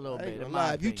 relax a little I ain't bit. gonna in lie.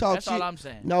 my If you opinion. talk That's shit, all I'm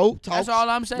saying. no talk. That's all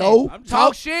I'm saying. No I'm Talk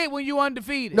talk. shit when you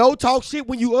undefeated. No talk shit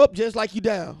when you up just like you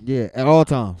down. Yeah, at all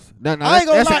times. I ain't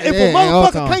gonna lie. If a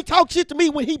motherfucker can't talk shit to me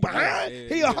when he behind, Yeah,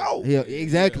 he yeah. a hoe. Yeah,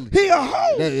 exactly. He a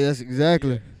hoe. That's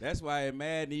exactly. That's why I'm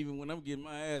mad. And even when I'm getting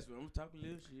my ass, I'm talking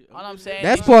little shit. All I'm getting saying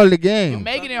That's is part of the you're game.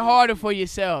 making it harder for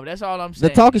yourself. That's all I'm The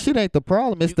saying. talking shit ain't the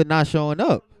problem. It's the not showing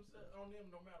up.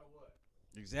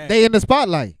 Exactly. They in the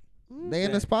spotlight. They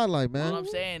in the spotlight, All I'm man.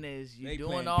 saying is you're They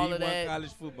doing playing all of D1 that.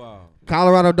 college football.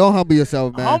 Colorado, don't humble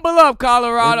yourself, man. Humble up,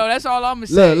 Colorado. That's all I'm gonna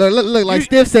say. Look. Like You-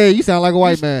 Stiff said, you sound like a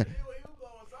white man.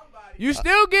 You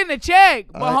still getting a check,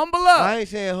 but humble up. I ain't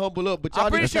saying humble up, but y'all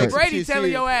I'm pretty need to sure take some Brady shit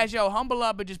telling your serious. ass, yo, humble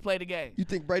up and just play the game. You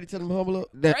think Brady telling him humble up?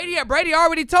 That- Brady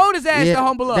already told his ass to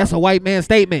humble up. That's a white man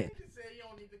statement.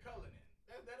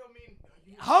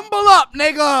 Humble up,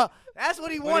 nigga. That's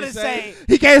what he want to he say. say?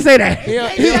 He can't say that. He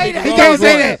can't He say that. can't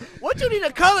say that. What you need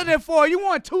a color there for? You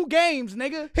won 2 games,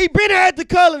 nigga. He been at the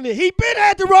Cullinan. He been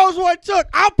at the Rolls Royce truck.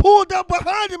 I pulled up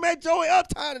behind him at Joey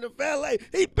Uptown in the valet.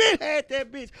 He been had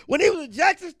that bitch. When he was at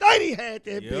Jackson State, he had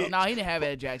that Yep. bitch. No, he didn't have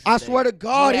it at Jackson I State. swear to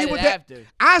God, he he had was it that. after.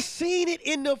 I seen it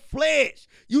in the flesh.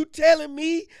 You telling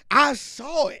me I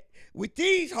saw it with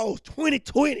these hoes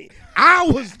 2020? I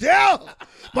was there.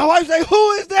 My wife say,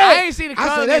 "Who is that?" I ain't seen the I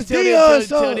color said, "That's until Dion's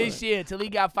till son." this year, till he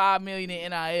got $5 million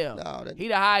in NIL. No, that He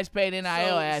the highest paid NIL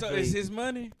So athlete. it's his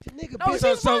money. nigga, No, bitch. it's So,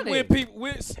 his so money. when people,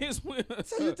 since when?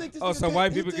 So you think this Oh, nigga so think-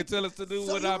 white you people think- can tell us to do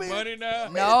so with you our mean- money now?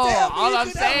 No, Tell me all you I'm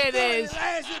could saying have done is, his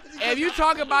ass shit 'cause he if you got-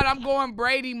 talk about I'm going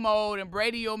Brady mode and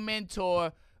Brady your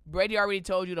mentor, Brady already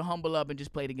told you to humble up and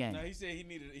just play the game. No, he said he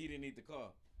didn't need the car.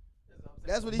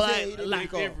 That's what he But, said. He didn't like, need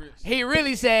the car. Difference. He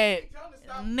really said,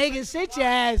 nigga, sit your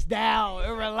ass down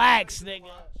and relax, nigga.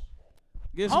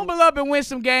 Guess Humble up and win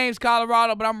some games,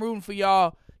 Colorado, but I'm rooting for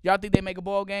y'all. Y'all think they make a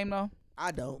bowl game, though? I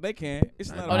don't. what? They can.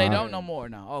 It's not. Oh, they a- don't no more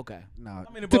now. Okay. Nah,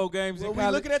 How many bowl games Well, in we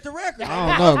college? looking at the record.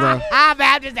 I don't know, bro.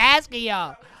 I'm just asking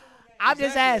y'all. I'm just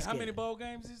Exactly. asking. How many bowl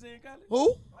games is there in college?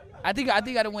 Who? I think I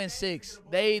got to win 6.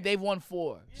 They've won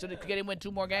 4. So can they win 2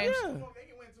 more games?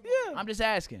 Yeah. I'm just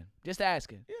asking. Just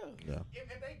asking.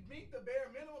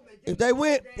 If they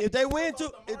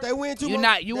win two, You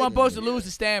more, you weren't supposed to lose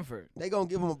to Stanford. They gonna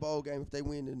give them a bowl game if they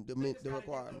win the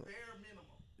requirement.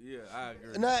 Yeah, I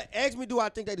agree. Now, ask me, do I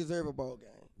think they deserve a bowl game?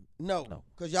 No,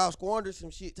 because y'all squandered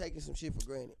some shit, taking some shit for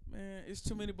granted. Man, it's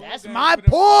too many bowl That's games. my for them.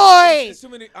 point. It's too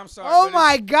many. I'm sorry. Oh but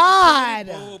my it's God.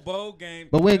 too many bowl games.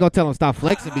 But we ain't gonna tell them stop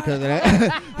flexing because of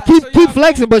that. So keep y'all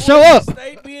flexing, but cool show up. with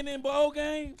State being in bowl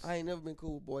games. I ain't never been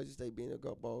cool with boys if they being a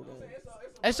bowl game.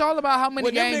 It's all about how many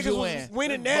When them games niggas you was win.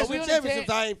 winning But we national on a championships,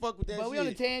 tan- I ain't fuck with that But we on a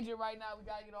shit. tangent right now. We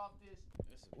gotta get off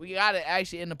this. We gotta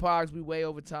actually end the pod 'cause we way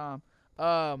over time.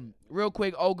 Real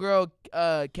quick, old girl,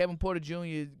 Kevin Porter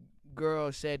Jr.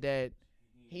 girl said that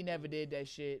he never did that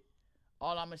shit.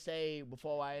 All I'm gonna say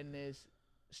before I end this,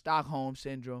 Stockholm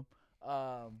syndrome.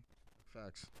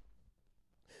 Facts.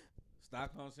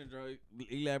 Stockholm syndrome.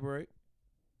 Elaborate.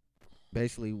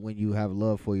 Basically, when you have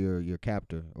love for your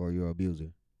captor or your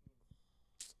abuser.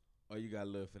 Oh, you got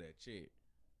love for that chick.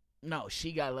 No,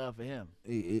 she got love for him.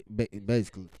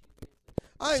 Basically,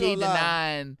 I ain't She gonna lie.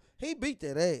 denying. He beat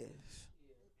that ass.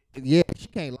 yeah, she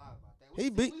can't lie about that. He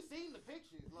beat.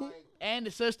 And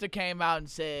the sister came out and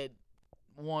said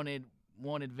wanted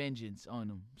vengeance on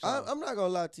him. So, I'm not gonna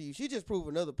lie to you. She just proved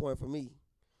another point for me.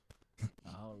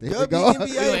 oh, There we go.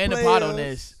 we gonna end the WNBA pod on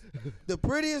players, this. the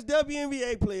prettiest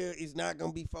WNBA player is not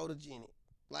gonna be photogenic.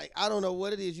 Like, I don't know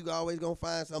what it is. You always gonna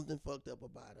find something fucked up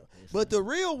about her. But the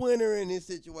real winner in this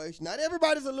situation, not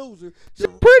everybody's a loser. She's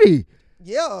pretty.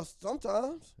 Yeah,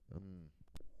 sometimes.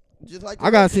 Just like the I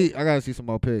gotta rest of see. I gotta see some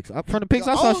more pics. From the pics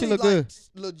the I saw, she only, looked like,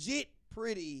 good. legit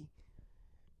pretty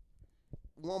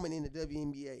woman in the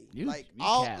WNBA. You like cap,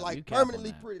 all you like cap on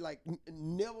permanently that. pretty, like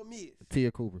never miss.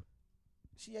 Tia Cooper.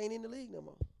 She ain't in the league no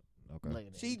more. Okay. Look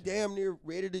at She that. damn near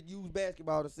ready to use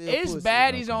basketball to sell It's pussy.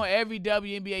 baddies on every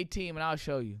WNBA team, and I'll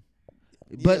show you.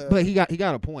 But he got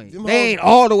a point. Them They hoes- ain't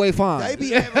all the way fine. They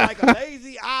be having like a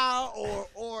lazy eye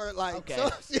or like Okay.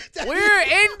 some shit that- We're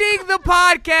ending the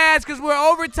podcast because we're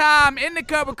overtime in the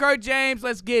cup of Kurt James.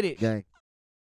 Let's get it. Gang.